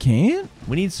problem. We can't?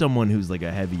 We need someone who's, like,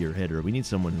 a heavier hitter. We need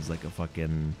someone who's, like, a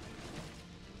fucking...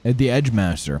 The Edge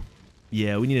Master.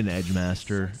 Yeah, we need an Edge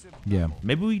Master. Yeah.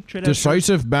 Maybe we trade out...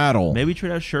 Decisive battle. Maybe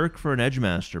trade out Shirk for an Edge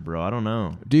Master, bro. I don't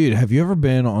know. Dude, have you ever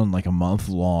been on, like, a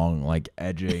month-long, like,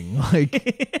 edging,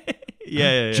 like...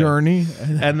 yeah. Journey?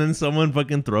 And then someone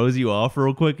fucking throws you off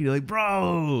real quick, and you're like,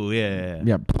 bro! Yeah.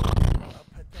 Yeah.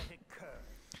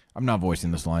 I'm not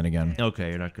voicing this line again. Okay,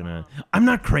 you're not gonna... I'm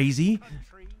not crazy.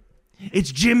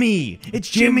 It's Jimmy! It's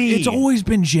Jimmy! It's always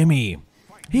been Jimmy.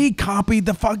 He copied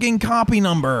the fucking copy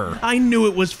number. I knew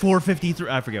it was 453.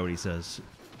 I forget what he says.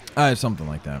 Something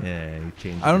like that. Yeah, he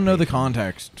changed. I don't know the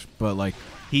context, but like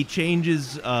he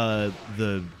changes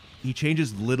he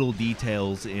changes little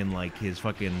details in like his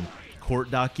fucking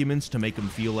court documents to make him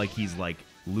feel like he's like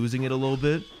losing it a little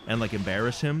bit and like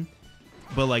embarrass him.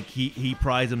 But like he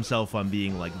prides himself on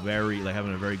being like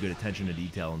having a very good attention to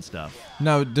detail and stuff.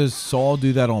 Now, does Saul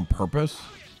do that on purpose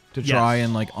to try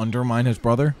and like undermine his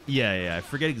brother? Yeah. I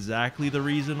forget exactly the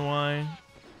reason why.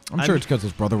 I'm sure it's because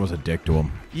his brother was a dick to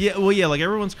him. Yeah, well, yeah, like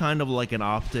everyone's kind of like an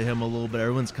op to him a little bit.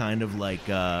 Everyone's kind of like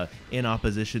in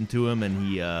opposition to him, and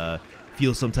he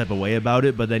feels some type of way about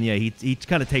it. But then, yeah, he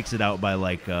kind of takes it out by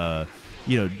like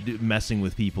messing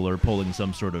with people or pulling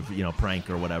some sort of prank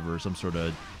or whatever, some sort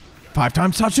of 5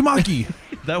 times Tatsumaki.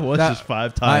 that was just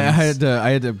 5 times. I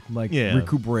had to like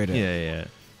recuperate it. Yeah.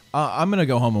 I'm gonna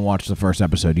go home and watch the first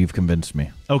episode. You've convinced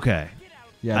me. Okay.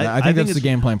 Yeah, I think that's the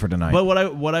game plan for tonight. But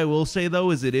what I will say though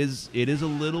is it is a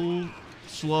little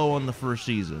slow on the first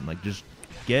season. Like just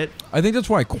get. I think that's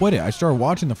why I quit it. I started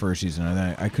watching the first season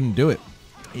and I couldn't do it.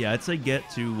 Yeah, I'd say get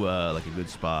to like a good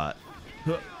spot.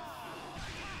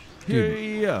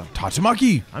 Dude, yeah.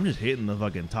 Tatsumaki. I'm just hitting the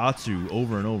fucking Tatsu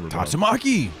over and over.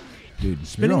 Tatsumaki. Dude,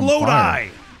 spinning Lodi.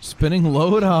 Spinning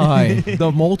Lodi.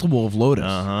 The multiple of Lotus.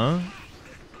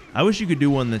 I wish you could do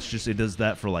one that's just it does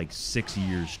that for like 6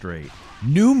 years straight.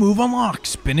 New move unlocked,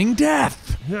 Spinning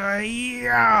Death.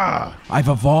 Yeah. I've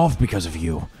evolved because of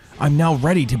you. I'm now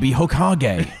ready to be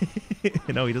Hokage.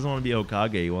 No, he doesn't want to be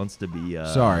Hokage. He wants to be...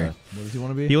 Sorry. What does he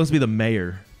want to be? He wants to be the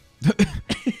mayor.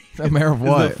 The mayor of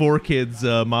what? The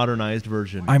 4Kids modernized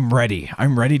version. I'm ready.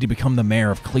 I'm ready to become the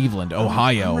mayor of Cleveland,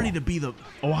 Ohio. I'm ready to be the...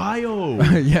 Ohio.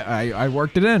 Yeah, I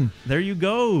worked it in. There you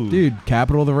go. Dude,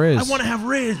 capital of the Riz. I want to have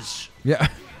Riz. Yeah.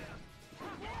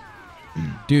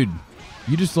 Dude,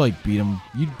 you just like beat him.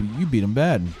 You beat him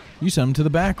bad. You sent him to the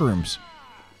back rooms.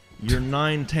 Your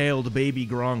 9-tailed baby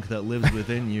Gronk that lives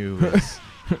within you is...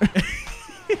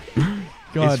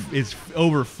 God. It's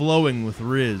overflowing with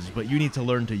Riz, but you need to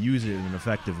learn to use it in an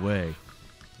effective way.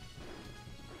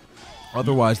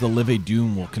 Otherwise, the Live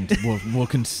Doom will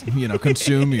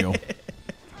consume you.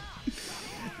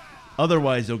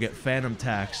 Otherwise, you'll get phantom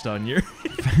taxed on your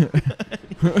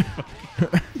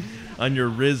on your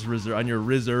reserves. On your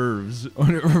reserves.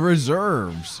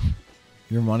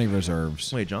 Your money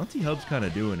reserves. Wait, John T. Hub's kind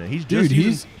of doing it. He's just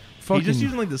using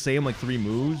like the same like 3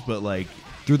 moves, but like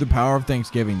through the power of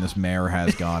Thanksgiving, this mayor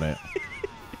has got it.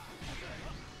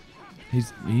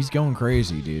 He's going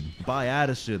crazy, dude. By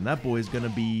Addison, that boy's gonna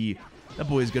be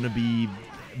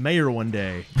mayor one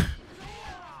day.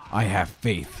 I have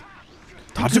faith.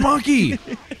 Tatsumaki!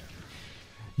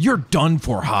 You're done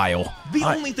for, Heil. The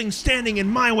only thing standing in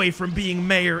my way from being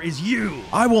mayor is you.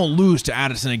 I won't lose to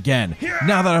Addison again.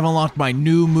 Now that I've unlocked my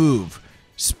new move.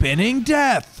 Spinning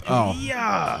Death! Oh.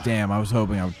 Yeah. Damn, I was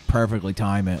hoping I would perfectly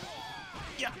time it.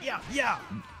 Yeah.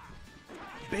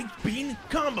 Baked bean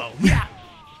combo. Yeah.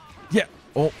 Yeah.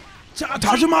 Oh.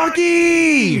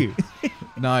 Tatsumaki!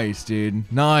 Nice,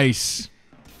 dude. Nice.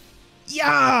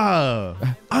 Yeah.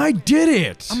 I did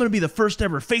it. I'm going to be the first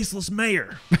ever faceless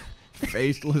mayor.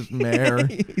 Faceless mayor.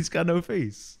 He's got no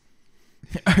face.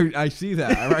 I see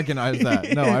that. I recognize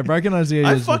that. No, I recognize the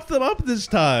I fucked them up this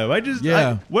time.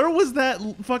 Where was that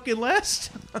fucking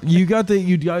last time? You got the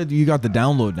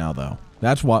download now though.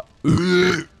 That's why.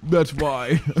 That's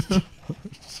why.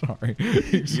 Sorry.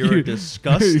 You're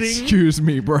disgusting. Excuse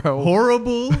me, bro.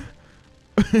 Horrible.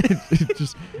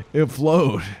 It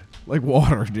flowed like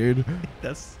water, dude.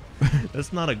 That's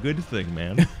not a good thing,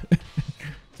 man.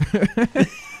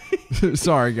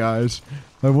 Sorry, guys.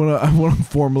 I want to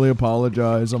formally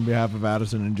apologize on behalf of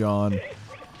Addison and John.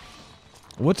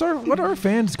 What are our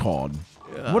fans called?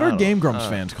 What are Game Grumps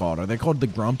fans called? Are they called the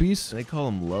Grumpies? They call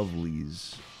them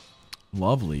lovelies.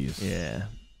 Lovelies. Yeah.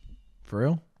 For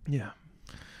real? Yeah.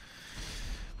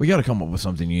 We got to come up with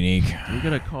something unique. We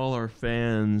got to call our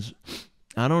fans.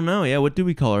 I don't know. Yeah, what do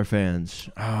we call our fans?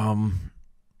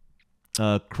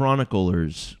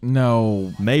 Chroniclers.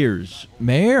 No. Mayors.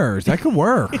 Mayors. That could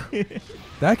work.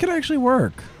 That could actually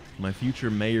work. My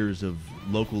future mayors of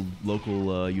local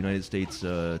United States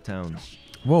towns.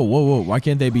 Whoa. Why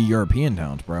can't they be European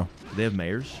towns, bro? They have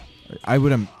mayors? I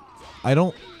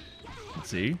don't.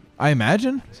 See? I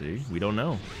imagine. See? We don't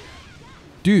know.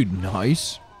 Dude,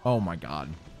 nice. Oh, my God.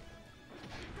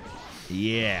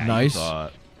 Yeah. Nice. No.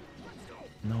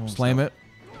 Slam stop. it.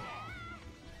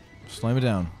 Slam it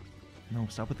down. No,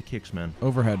 stop with the kicks, man.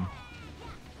 Overhead.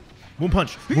 Moon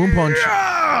punch. Moon punch.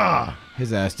 Yeah!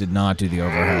 His ass did not do the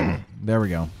overhead. There we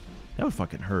go. That would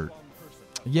fucking hurt.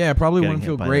 Yeah, probably Getting wouldn't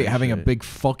feel hit by great that having a shit. big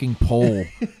fucking pole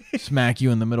smack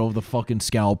you in the middle of the fucking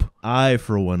scalp. I,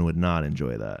 for one, would not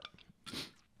enjoy that.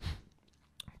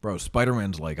 Bro,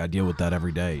 Spider-Man's like, I deal with that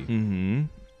every day. Mm-hmm.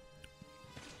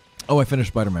 Oh, I finished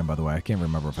Spider-Man, by the way. I can't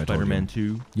remember if I told you. Spider-Man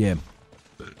 2. Yeah.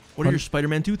 What are your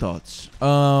Spider-Man 2 thoughts?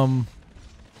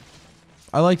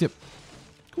 I liked it.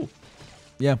 Cool.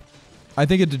 Yeah. I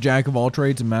think it's a jack of all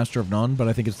trades and master of none, but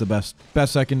I think it's the best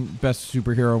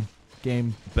superhero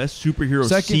game. Best superhero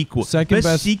Second sequel.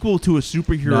 Best sequel to a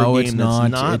superhero game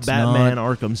that's not Batman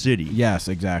Arkham City. Yes,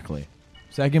 exactly.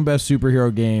 Second best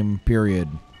superhero game, period.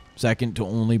 Second to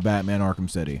only Batman Arkham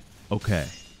City. Okay.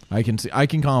 I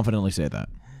can confidently say that.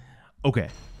 Okay.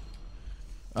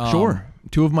 Sure.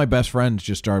 2 of my best friends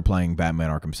just started playing Batman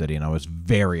Arkham City, and I was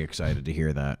very excited to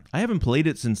hear that. I haven't played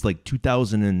it since like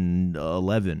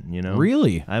 2011, you know?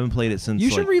 Really? I haven't played it since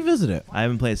You should revisit it. I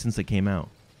haven't played it since it came out.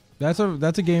 That's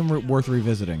a game worth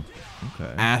revisiting.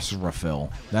 Okay. Ass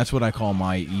refill. That's what I call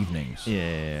my evenings.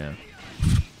 Yeah.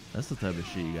 That's the type of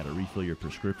shit you got to refill your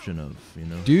prescription of, you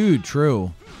know? Dude,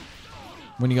 true.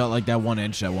 When you got like that 1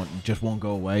 inch that just won't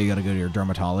go away, you got to go to your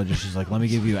dermatologist. She's like, let me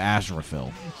give you ass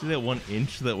refill. See that 1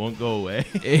 inch that won't go away?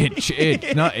 Itch,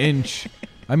 not inch.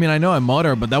 I mean, I know I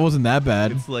mutter, but that wasn't that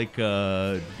bad. It's like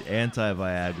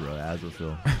anti-Viagra,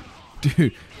 Azraphil.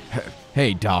 Dude,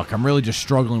 hey doc, I'm really just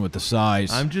struggling with the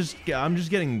size. I'm just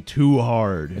getting too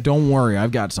hard. Don't worry,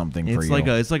 I've got something for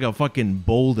you. It's like a fucking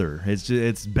boulder.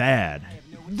 It's bad.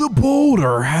 The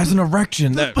boulder has an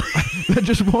erection that that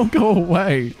just won't go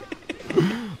away.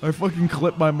 I fucking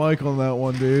clipped my mic on that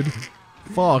one, dude.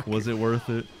 Fuck. Was it worth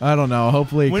it? I don't know.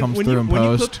 Hopefully it comes through in When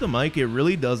you post. clip the mic, it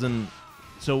really doesn't.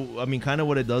 So, I mean, kind of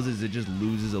what it does is it just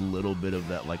loses a little bit of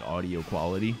that, like, audio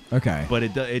quality. Okay. But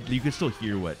you can still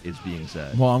hear what is being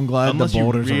said. Well, I'm glad Unless the you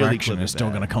boulder's really erection clip is it still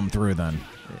bad. going to come through then.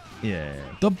 Yeah.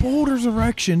 The boulder's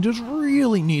erection just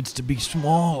really needs to be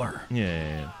smaller.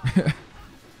 Yeah.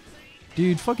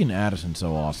 Dude, fucking Addison's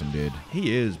so awesome, dude.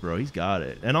 He is, bro. He's got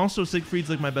it. And also, Siegfried's,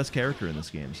 like, my best character in this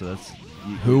game. So that's...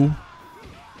 Who?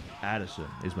 Addison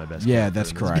is my best. Yeah, character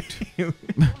that's in correct. this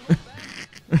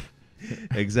game.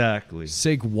 Exactly.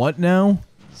 Sig what now?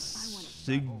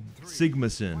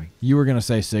 Sigmason. You were gonna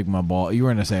say Sigma Ball. You were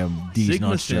gonna say a D's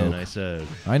nuts Sigmason, joke. I said.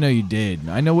 I know you did.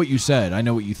 I know what you said. I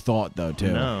know what you thought though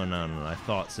too. No. I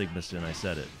thought Sigmason. I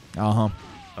said it. Uh huh.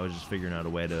 I was just figuring out a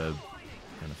way to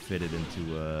kind of fit it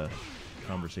into a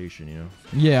conversation, you know?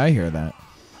 Yeah, I hear that.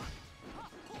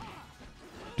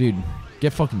 Dude,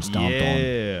 get fucking stomped on.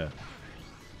 Yeah.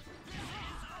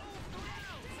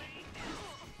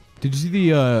 Did you see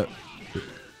the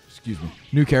excuse me,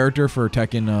 new character for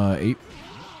Tekken 8?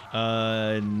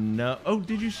 No. Oh,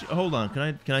 did you see, hold on.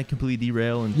 Can I completely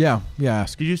derail and Yeah,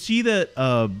 ask. Did you see that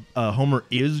Homer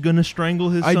is going to strangle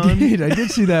his son? I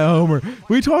did see that, Homer.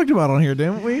 We talked about it on here,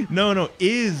 didn't we? No,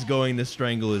 is going to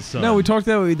strangle his son. No, we talked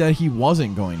that he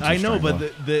wasn't going to. I know, strangle.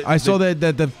 but I saw that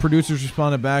the producers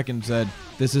responded back and said,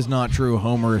 this is not true.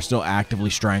 Homer is still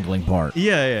actively strangling Bart.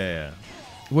 Yeah.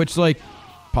 Which, like,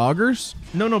 poggers?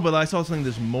 No, but I saw something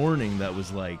this morning that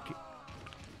was like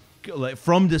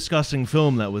from Discussing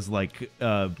Film that was like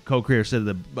co-creator said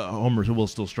that Homer will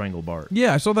still strangle Bart.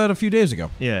 Yeah, I saw that a few days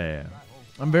ago. Yeah.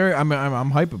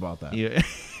 I'm hype about that. Yeah.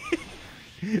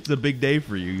 It's a big day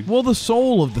for you. Well, the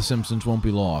soul of The Simpsons won't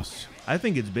be lost. I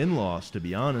think it's been lost, to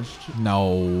be honest.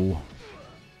 No.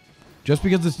 Just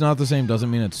because it's not the same doesn't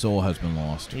mean its soul has been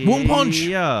lost. Wound punch!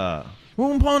 Yeah.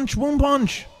 Wound punch! Wound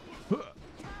punch!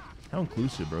 How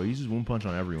inclusive, bro. He uses wound punch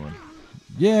on everyone.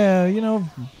 Yeah, you know,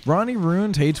 Ronnie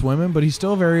Runes hates women, but he's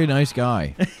still a very nice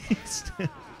guy.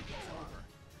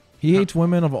 He hates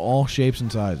women of all shapes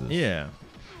and sizes. Yeah.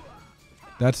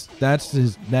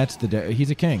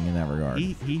 He's a king in that regard.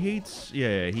 He hates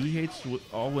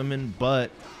all women,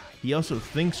 but he also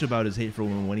thinks about his hate for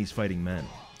women when he's fighting men.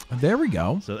 There we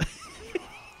go. So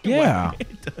yeah.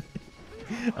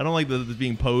 I don't like this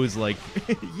being posed like,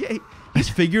 yeah, he's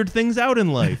figured things out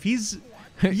in life. He's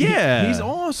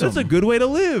awesome. That's a good way to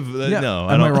live. Yeah. No,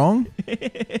 am I wrong?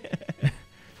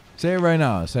 Say it right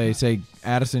now. Say,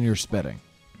 Addison, you're spitting.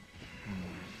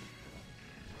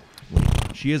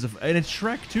 She is, and it's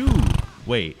Shrek too.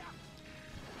 Wait,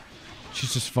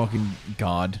 she's just fucking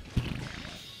God.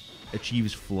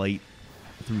 Achieves flight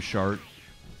through shark.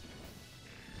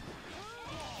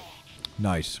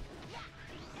 Nice.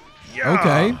 Yeah.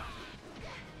 Okay.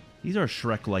 These are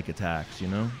Shrek-like attacks, you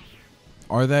know?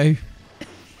 Are they?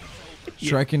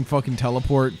 Yeah. Shrek can fucking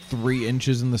teleport 3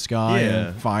 inches in the sky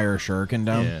and fire a shuriken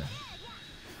down? Yeah.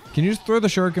 Can you just throw the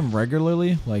shuriken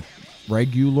regularly? Like,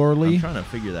 regularly? I'm trying to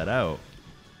figure that out.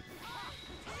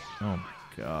 Oh my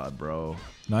god, bro.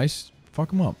 Nice.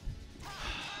 Fuck him up.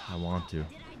 I want to.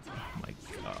 Oh my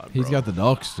god, He's got the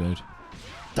ducks, dude.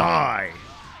 Die!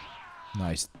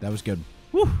 Nice. That was good.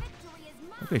 Woo!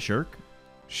 Okay, Shirk.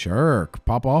 Shirk.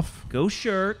 Pop off. Go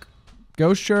Shirk.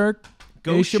 Go Shirk.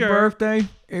 Go It's Shirk. your birthday.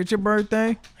 It's your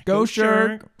birthday. Go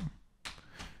Shirk.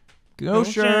 Go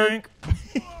Shirk.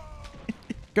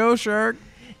 Go Shirk.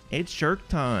 It's Shirk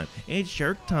time. It's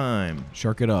Shirk time.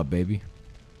 Shirk it up, baby.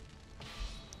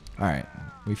 All right.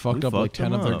 We fucked up like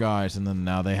 10 of their guys, and then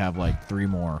now they have like 3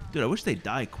 more. Dude, I wish they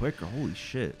die quicker. Holy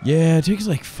shit. Yeah, it takes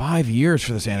like 5 years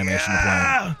for this animation to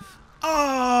play.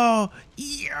 Oh,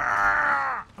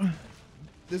 yeah.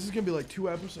 This is going to be like 2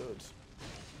 episodes.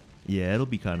 Yeah, it'll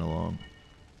be kind of long.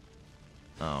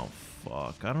 Oh,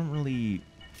 fuck. I don't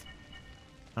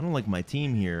like my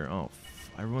team here. Oh,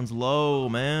 everyone's low,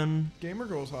 man. Gamer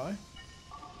goes high.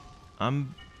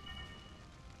 I'm...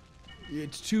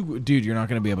 It's too... Dude, you're not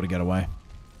going to be able to get away.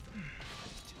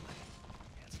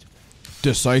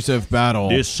 Decisive battle.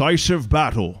 Decisive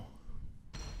battle.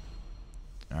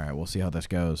 All right, we'll see how this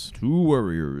goes.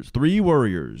 3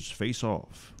 warriors face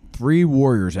off. 3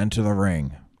 warriors enter the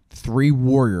ring. 3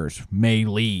 warriors may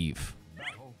leave.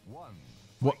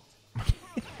 What?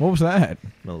 What was that? A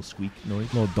little squeak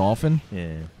noise. Little dolphin?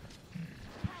 Yeah.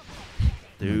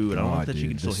 Dude, I don't know that she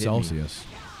can still hit Celsius.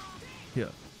 me. Yeah.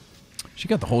 She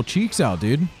got the whole cheeks out,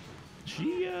 dude.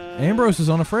 She, Ambrose is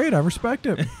unafraid. I respect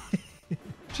it.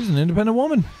 She's an independent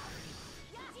woman.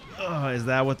 Is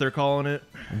that what they're calling it?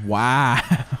 Wow.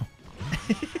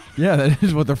 Yeah, that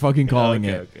is what they're fucking calling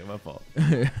it. Okay, my fault.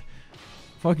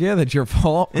 Fuck yeah, that's your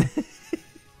fault.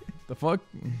 The fuck?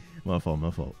 My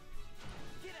fault.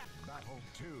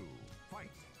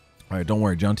 Alright, don't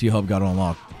worry. John T. Hub got it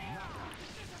unlocked.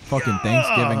 Fucking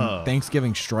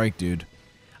Thanksgiving strike, dude.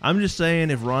 I'm just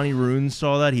saying, if Ronnie Runes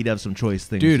saw that, he'd have some choice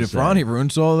things Dude, to if say. Ronnie Rune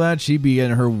saw that, she'd be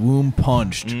getting her womb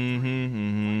punched.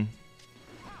 Mm-hmm.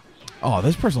 Oh,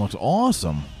 this person looks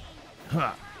awesome.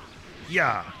 Huh.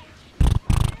 Yeah.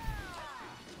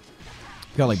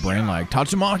 Got like brain lag.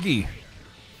 Tatsumaki.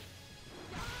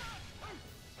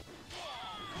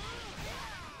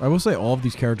 I will say all of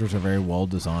these characters are very well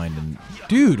designed. And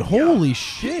dude, holy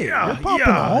shit. Yeah, You're popping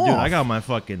yeah. off. Dude, I got my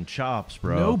fucking chops,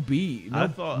 bro. No beat. I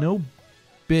thought- no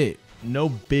bit. No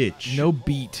bitch. No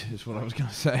beat is what I was going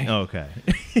to say. Okay.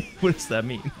 What does that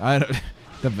mean?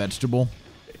 The vegetable.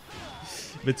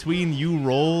 Between you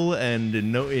roll and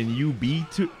you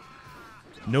beat,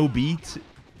 no beat.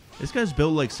 This guy's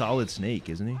built like Solid Snake,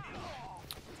 isn't he?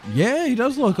 Yeah, he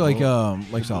does look like Solid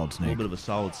A little Snake. bit of a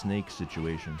Solid Snake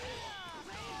situation.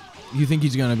 You think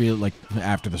he's gonna be like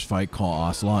after this fight, call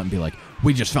Ocelot and be like,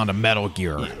 "We just found a Metal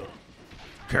Gear." Colonel.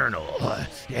 Colonel.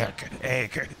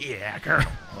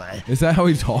 Is that how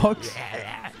he talks?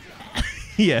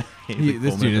 Yeah.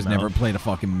 This dude has never played a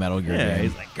fucking Metal Gear Yeah, game.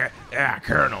 he's like,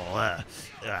 Colonel,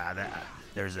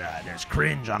 there's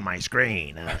cringe on my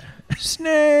screen.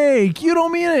 Snake! You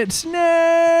don't mean it,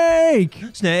 Snake!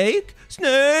 Snake.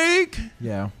 Snake.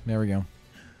 Yeah, there we go.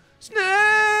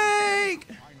 Snake.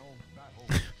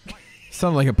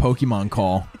 Sounded like a Pokemon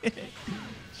call.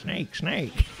 Snake.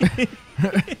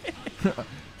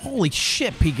 Holy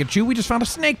shit, Pikachu! We just found a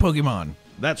snake Pokemon.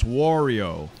 That's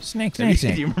Wario. Snake, Do you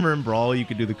snake, snake. remember in Brawl you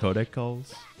could do the codec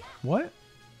calls? What?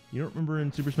 You don't remember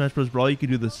in Super Smash Bros. Brawl you could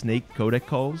do the snake codec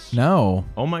calls? No.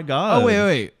 Oh my god. Oh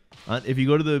wait. If you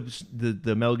go to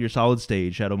the Metal Gear Solid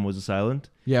stage, Shadow Moses Silent,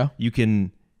 Yeah. you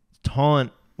can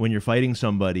taunt when you're fighting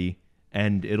somebody,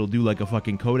 and it'll do like a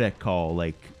fucking codec call,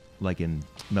 like in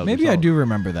Metal Maybe Gear I Solid. do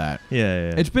remember that.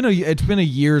 Yeah. It's been a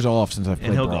years off since I've and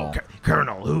played he'll Brawl. go,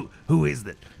 Colonel, who is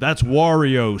that? "That's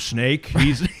Wario, Snake.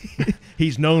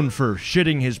 He's known for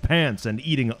shitting his pants and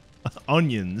eating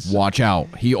onions." Watch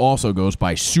out. He also goes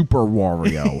by Super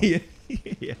Wario.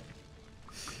 Yeah.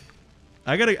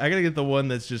 I gotta get the one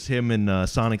that's just him and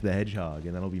Sonic the Hedgehog,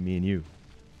 and that'll be me and you.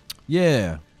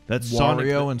 Yeah. That's Wario Sonic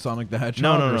and Sonic the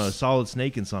Hedgehog. No. Solid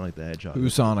Snake and Sonic the Hedgehog.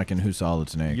 Who's Sonic and who's Solid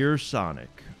Snake? You're Sonic,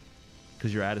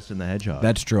 because you're Addison the Hedgehog.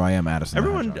 That's true. I am Addison. the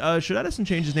Everyone, Hedgehog. should Addison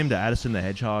change his name to Addison the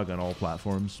Hedgehog on all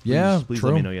platforms? Please, Yeah, please true.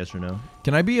 let me know yes or no.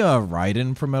 Can I be a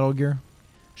Raiden from Metal Gear?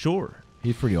 Sure.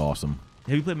 He's pretty awesome.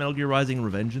 Have you played Metal Gear Rising: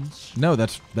 Revengeance? No,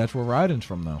 that's where Raiden's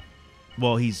from though.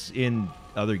 Well, he's in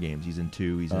other games. He's in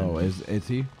 2. He's Oh, in. is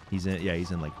he? He's in. Yeah,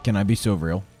 he's in like. Can I be so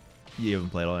real? You haven't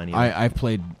played all any. Of them.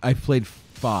 I've played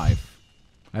 5.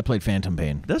 I played Phantom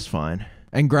Pain That's fine.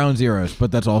 and Ground Zeroes,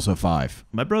 but that's also 5.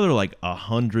 My brother like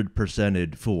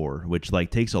 100%ed 4, which like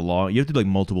takes a long. You have to do like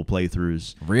multiple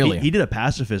playthroughs. Really? He did a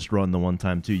pacifist run the one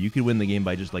time too. You could win the game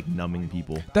by just like numbing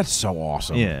people. That's so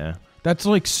awesome. Yeah. That's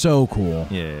like so cool.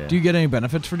 Yeah. Do you get any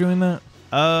benefits for doing that?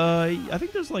 I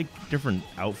think there's like different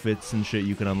outfits and shit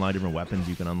you can unlock, different weapons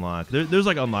you can unlock. There's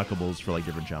like unlockables for like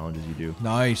different challenges you do.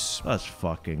 Nice. Let's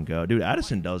fucking go, dude.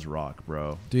 Addison does rock,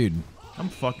 bro. Dude, I'm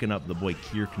fucking up the boy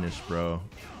Kirkness, bro.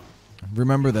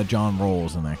 remember that Jahn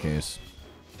rolls in that case.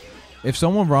 If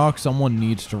someone rocks, someone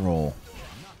needs to roll.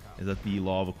 Is that the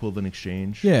law of equivalent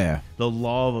exchange? Yeah. The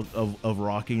law of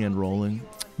rocking and rolling.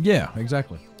 Yeah,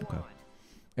 exactly. Okay.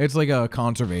 It's like a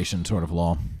conservation sort of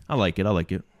law. I like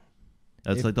it.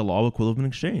 That's like the law of equivalent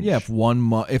exchange. Yeah, if one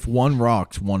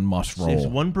rocks, one must roll. If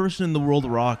one person in the world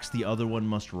rocks, the other one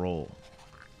must roll.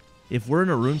 If we're in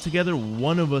a room together,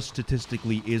 one of us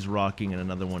statistically is rocking and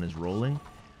another one is rolling.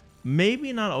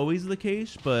 Maybe not always the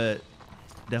case, but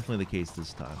definitely the case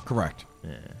this time. Correct.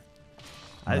 Yeah.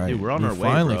 Right. Dude, we're on We our way,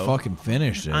 finally bro. fucking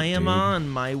finished it. I am dude. on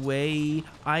my way.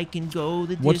 I can go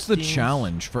the What's the distance.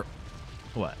 challenge for?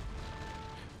 What?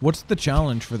 What's the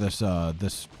challenge for this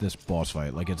this boss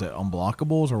fight? Like, is it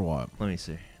unblockables or what? Let me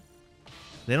see.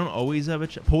 They don't always have a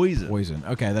poison. Poison.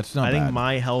 Okay, that's not I bad. think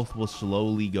my health will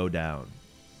slowly go down.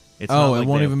 It's oh, not it like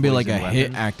won't they have even be like a poison hit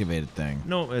weapons. activated thing.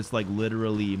 No, it's like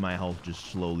literally my health just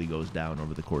slowly goes down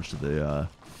over the course of the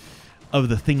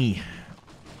thingy.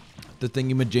 The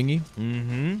thingy majingy.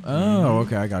 Mm-hmm. Oh,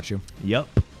 okay, I got you. Yep.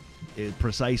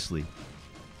 Precisely.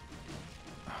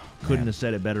 Couldn't have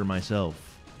said it better myself.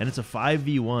 And it's a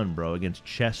 5v1, bro, against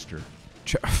Chester.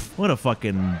 What a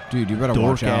fucking Dude, you better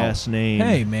watch out. dork-ass name.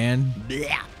 Hey, man.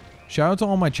 Shout out to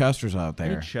all my Chesters out Any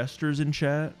there. Chesters in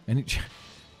chat?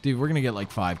 Dude, we're gonna get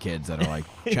like 5 kids that are like,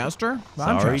 Chester?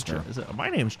 I'm Sorry, Chester. My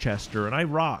name's Chester, and I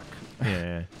rock.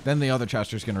 Yeah. Then the other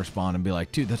Chester's gonna respond and be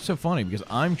like, dude, that's so funny because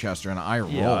I'm Chester and I roll.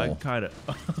 Yeah, I kind of.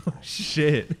 Oh,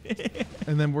 shit.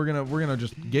 And then we're gonna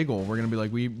just giggle. We're gonna be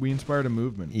like, we inspired a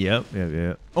movement. Yep.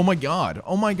 Oh my god.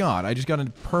 I just got a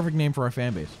perfect name for our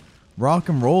fan base. Rock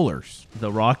and Rollers.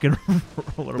 The rock and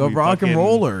The Rock and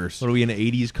Rollers. What are we, an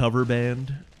 80s cover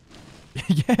band?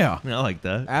 Yeah. I like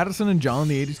that. Addison and Jahn,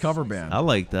 the 80s cover band. I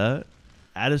like that.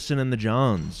 Addison and the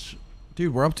Johns.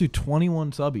 Dude, we're up to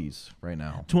 21 subbies right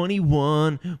now.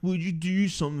 21. Would you do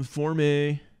something for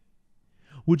me?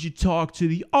 Would you talk to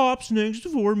the ops next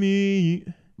for me?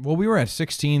 Well, we were at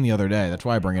 16 the other day. That's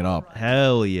why I bring it up.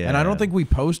 Hell yeah. And I don't think we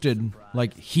posted,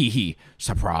 like, hee,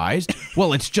 surprised?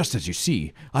 Well, it's just as you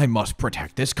see. I must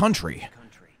protect this country.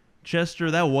 Chester,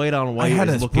 that white on I white had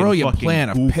is this looking brilliant fucking plan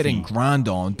of goofy. pitting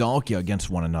Grandal and Dalkia against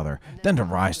one another, then to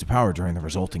rise to power during the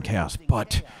resulting chaos.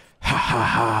 But,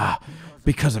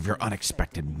 because of your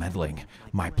unexpected meddling,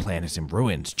 my plan is in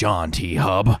ruins, John T.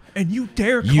 Hub. And you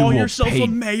dare You call will yourself pay a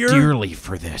mayor? dearly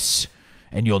for this,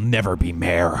 and you'll never be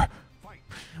mayor.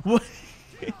 What?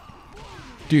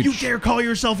 Dude, You dare call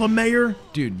yourself a mayor?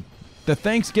 dude, the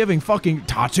Thanksgiving fucking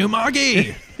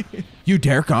Tatsumagi! You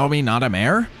dare call me not a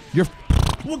mayor? You're...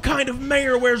 What kind of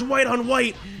mayor wears white on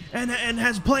white and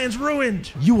has plans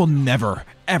ruined? You will never,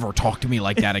 ever talk to me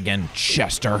like that again,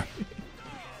 Chester.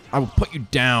 I will put you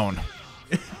down.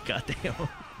 Goddamn.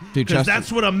 Dude, Because Chester...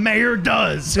 that's what a mayor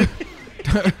does.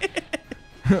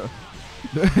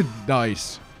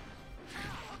 Nice.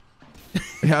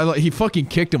 Yeah, he fucking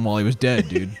kicked him while he was dead,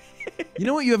 dude. You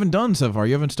know what you haven't done so far?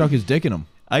 You haven't stuck his dick in him.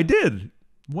 I did.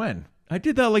 When? I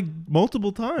did that like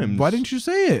multiple times. Why didn't you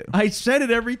say it? I said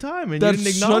it every time and That's you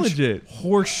didn't acknowledge such it.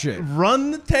 Horseshit.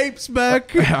 Run the tapes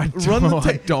back. I Run the don't-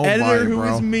 I tape. don't buy Editor, it, who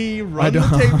bro. is me? I Run the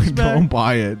don't, tapes I back. don't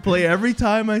buy it. Play every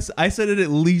time I said it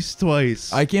at least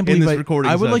twice. I can't in believe this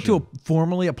recording I would like session. to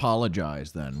formally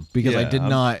apologize then because I Yeah, did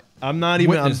not. I'm not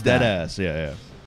even. I'm witness dead that. ass. Yeah, yeah.